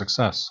scent of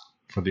success.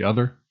 For the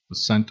other, the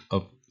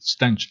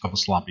stench of a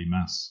sloppy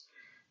mess.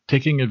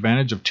 Taking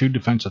advantage of 2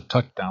 defensive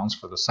touchdowns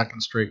for the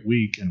second straight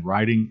week and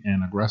riding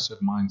an aggressive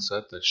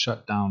mindset that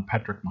shut down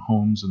Patrick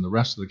Mahomes and the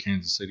rest of the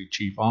Kansas City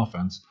Chief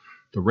offense,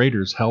 The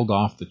Raiders held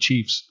off the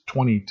Chiefs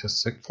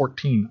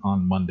 20-14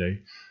 on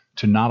Monday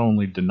to not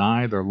only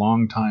deny their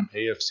longtime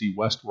AFC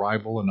West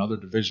rival another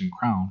division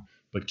crown,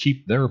 but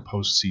keep their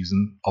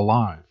postseason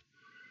alive.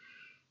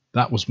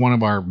 That was one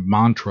of our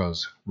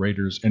mantras,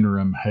 Raiders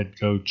interim head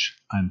coach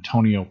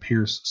Antonio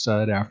Pierce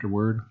said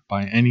afterward,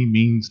 by any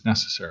means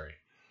necessary.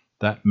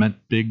 That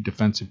meant big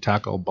defensive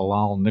tackle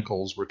Bilal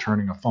Nichols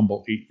returning a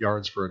fumble 8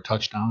 yards for a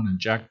touchdown and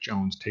Jack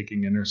Jones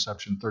taking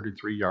interception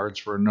 33 yards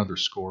for another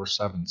score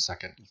 7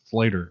 seconds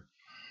later.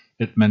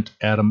 It meant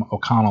Adam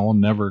O'Connell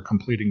never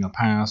completing a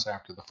pass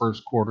after the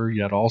first quarter,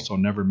 yet also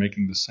never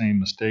making the same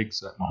mistakes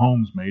that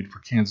Mahomes made for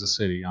Kansas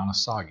City on a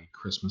soggy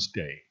Christmas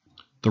Day.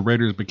 The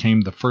Raiders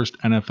became the first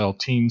NFL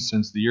team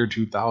since the year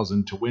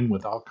 2000 to win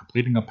without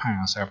completing a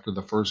pass after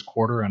the first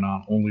quarter and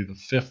on only the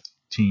fifth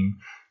team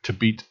to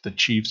beat the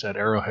Chiefs at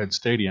Arrowhead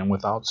Stadium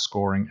without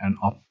scoring an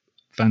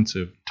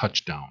offensive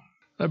touchdown.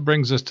 That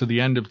brings us to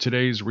the end of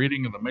today's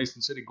reading of the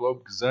Mason City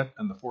Globe Gazette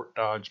and the Fort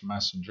Dodge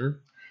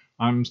Messenger.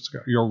 I'm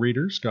your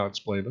reader, Scott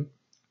Splava.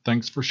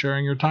 Thanks for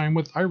sharing your time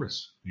with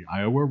IRIS, the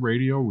Iowa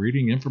Radio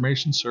Reading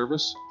Information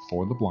Service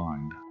for the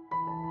Blind.